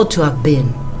that ought to have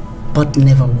been, but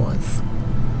never was,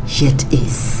 yet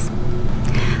is.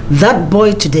 That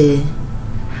boy today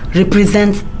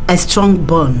represents a strong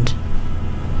bond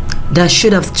that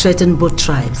should have strengthened both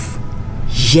tribes,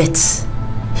 yet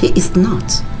he is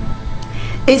not.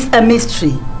 It's a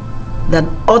mystery that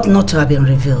ought not to have been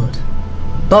revealed,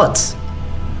 but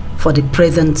for the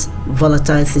present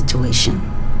volatile situation,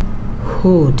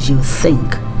 who do you think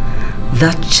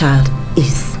that child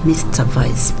is, Mr.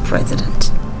 Vice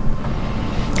President?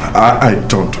 I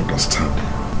don't understand.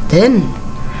 Then,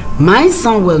 my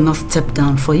son will not step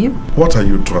down for you. What are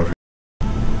you driving?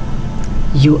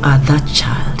 You are that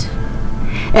child,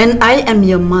 and I am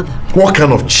your mother. What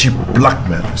kind of cheap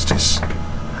blackmail is this?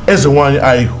 As the one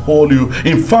I hold you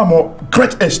in far more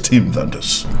great esteem than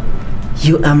this.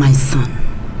 You are my son.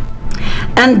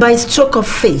 And by stroke of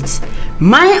fate,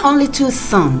 my only two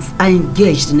sons are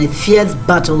engaged in a fierce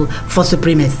battle for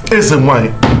supremacy. As the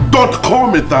one, don't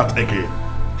call me that again.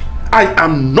 I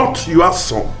am not your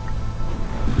son.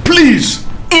 Please.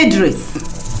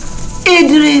 Idris.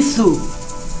 Idrisu.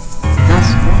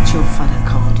 That's what your father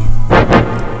called you.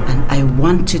 And I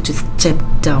want you to step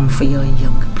down for your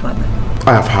younger brother.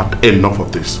 I have had enough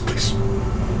of this, please.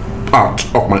 Out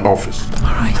of my office.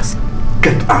 All right.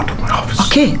 Get out of my office.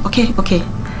 Okay.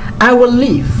 I will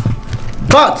leave,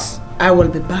 but I will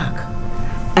be back.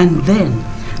 And then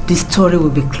the story will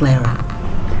be clearer.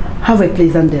 Have a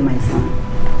pleasant day, my son.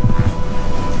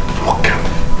 Okay.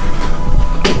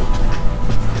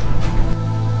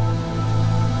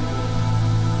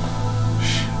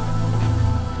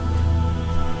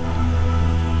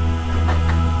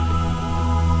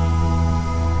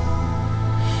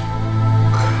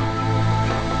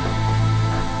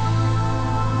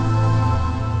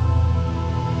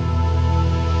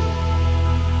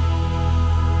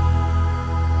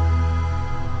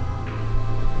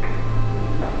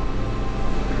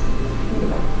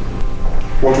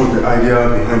 What was the idea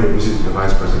behind the visit to the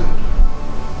Vice President?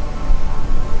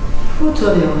 Who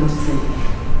told you I want to say?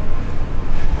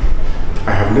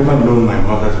 I have never known my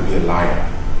mother to be a liar.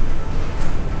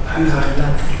 No,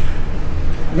 relax.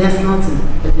 There's nothing.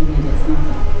 There's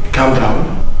nothing. Calm down.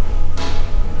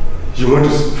 You want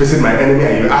to visit my enemy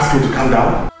and you ask me to calm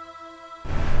down?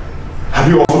 Have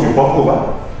you also been walked over?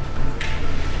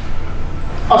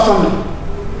 Awesome.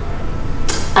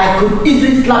 I could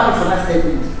easily slap you for that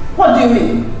statement. What do you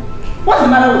mean? What's the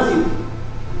matter with you?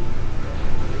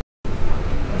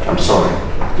 I'm sorry.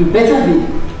 You better be.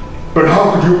 But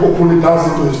how could you openly dance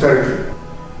into his territory?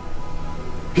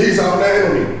 He is our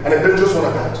enemy and a dangerous one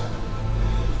at that.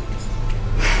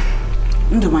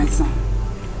 Ndo, my son.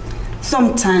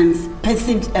 Sometimes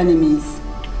perceived enemies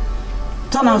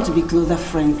turn out to be closer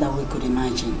friends than we could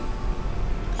imagine.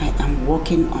 I am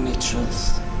working on a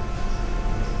truth.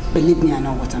 Believe me, I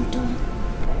know what I'm doing.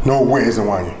 No way,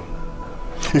 Ezenwanye.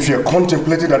 If you're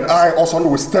contemplating that I or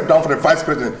someone will step down for the vice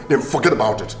president, then forget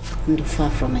about it. And far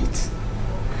from it.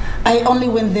 I only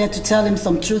went there to tell him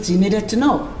some truth he needed to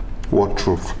know. What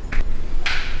truth?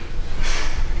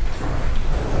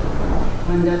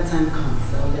 When that time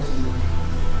comes, I'll let you know.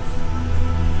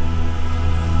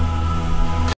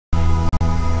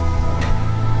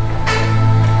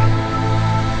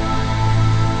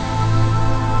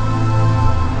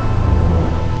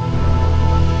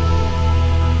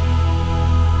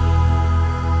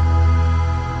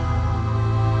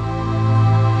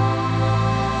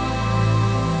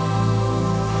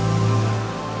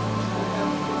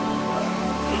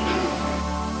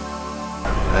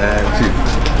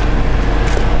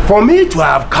 For me to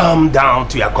have come down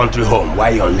to your country home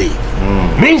while you're on leave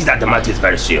means that the matter is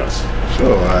very serious.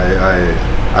 Sure,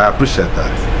 I appreciate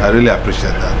that. I really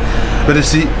appreciate that. But you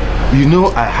see, you know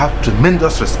I have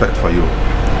tremendous respect for you.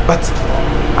 But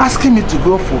asking me to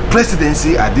go for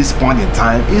presidency at this point in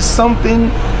time is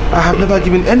something I have never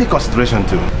given any consideration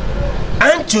to.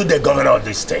 Aren't you the governor of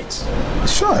this state?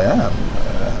 Sure, I am.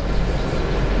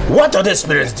 What other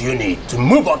experience do you need to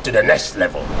move up to the next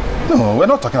level? No, we're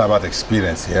not talking about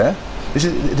experience here. You see,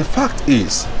 the fact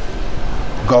is,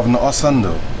 Governor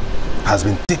Osando has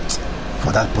been tipped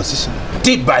for that position.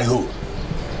 Tipped by who?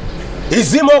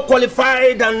 Is he more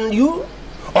qualified than you?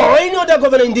 Or any other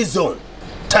governor in this zone?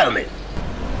 Tell me.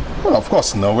 Well, of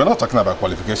course, no. We're not talking about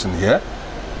qualification here.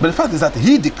 But the fact is that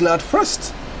he declared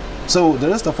first. So the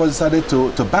rest of us decided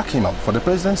to back him up for the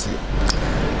presidency.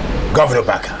 Governor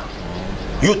Baka,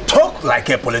 you talk like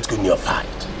a political neophyte.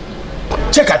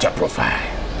 Check out your profile.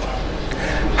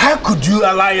 How could you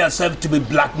allow yourself to be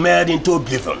blackmailed into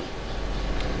oblivion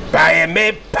by a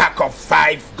mere pack of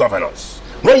 5 governors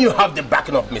when you have the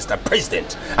backing of Mr.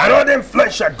 President and other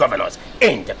influential governors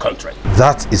in the country?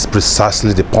 That is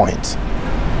precisely the point.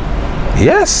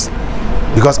 Yes,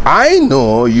 because I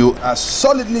know you are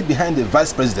solidly behind the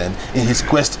vice president in his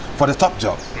quest for the top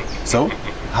job. So,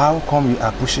 how come you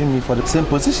are pushing me for the same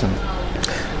position?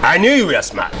 I knew you were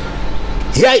smart.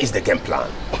 Here is the game plan.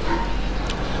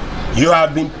 You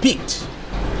have been picked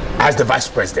as the vice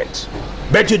president,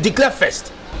 but you declare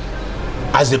first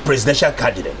as the presidential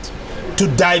candidate to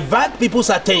divert people's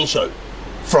attention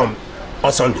from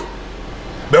Osando.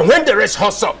 But when the rest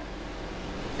huts up,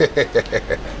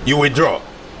 you withdraw.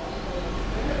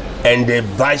 And the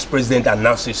vice president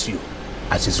announces you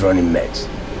as his running mate.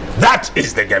 That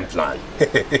is the game plan.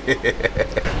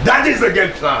 That is the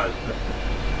game plan.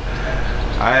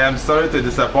 I am sorry to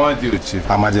disappoint you, Chief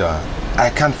Amadio. I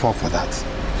can't fall for that.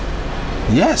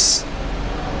 Yes,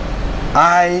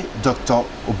 I, Dr.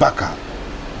 Obaka,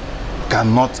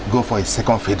 cannot go for a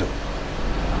second fiddle.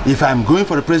 If I'm going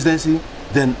for the presidency,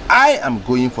 then I am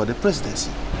going for the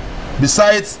presidency.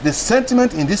 Besides, the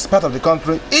sentiment in this part of the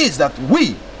country is that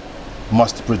we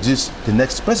must produce the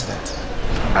next president.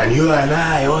 And you and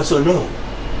I also know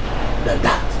that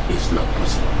that is not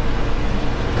possible.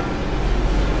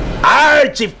 I,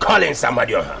 Chief Collins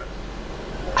Amadioha,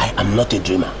 I am not a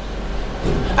dreamer.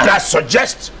 And I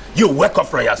suggest you wake up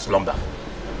from your slumber.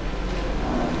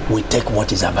 We take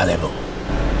what is available.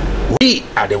 We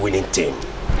are the winning team.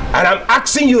 And I'm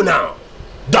asking you now,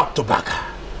 Dr. Baka,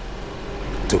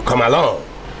 to come along.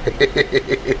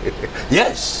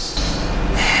 Yes.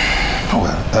 Oh,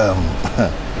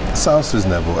 well, sounds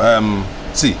reasonable.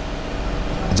 See,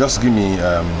 just give me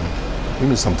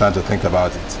some time to think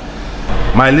about it.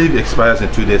 My leave expires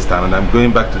in 2 days' time and I'm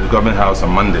going back to the government house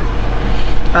on Monday.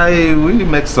 I will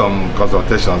make some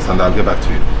consultations and I'll get back to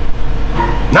you.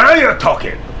 Now you're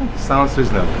talking. Sounds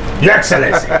reasonable. Your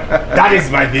Excellency, that is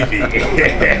my VP.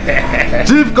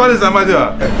 Chief Collins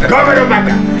Amadio. Governor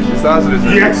Baka. Sounds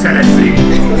reasonable. Your Excellency.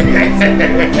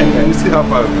 You see how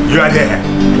far you are there.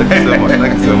 Thank you so much.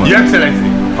 Thank you so much. Your Excellency.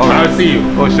 Right. I'll see you.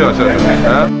 Oh, sure.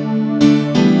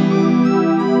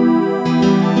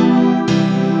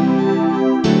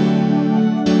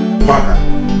 Baka,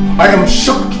 I am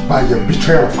shocked by your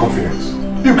betrayal of confidence.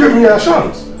 You gave me a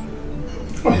chance.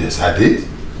 Oh yes, I did.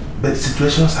 But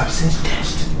situations have since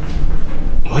changed.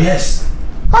 Oh yes.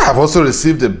 I have also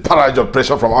received a barrage of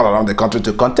pressure from all around the country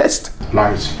to contest.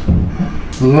 Lies.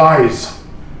 Lies.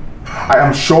 I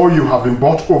am sure you have been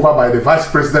bought over by the vice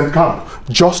president camp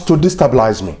just to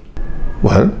destabilize me.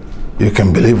 Well, you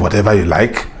can believe whatever you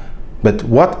like, but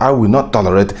what I will not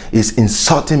tolerate is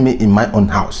insulting me in my own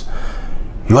house.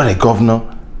 You are a governor.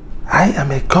 I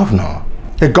am a governor.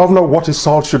 A governor what his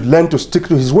salt should learn to stick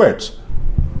to his words.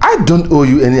 I don't owe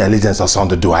you any allegiance or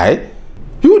something, do I?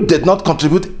 You did not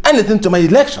contribute anything to my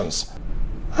elections.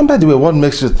 And by the way, what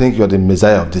makes you think you're the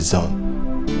messiah of this zone?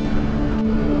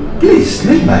 Please,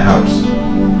 leave my house.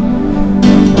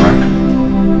 Alright?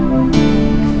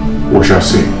 We shall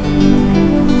see.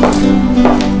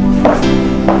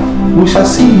 We shall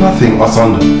see nothing,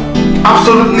 Osondo.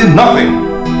 Absolutely nothing.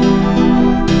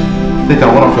 Think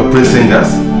I'm one of your praise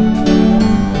singers?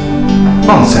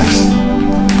 Nonsense.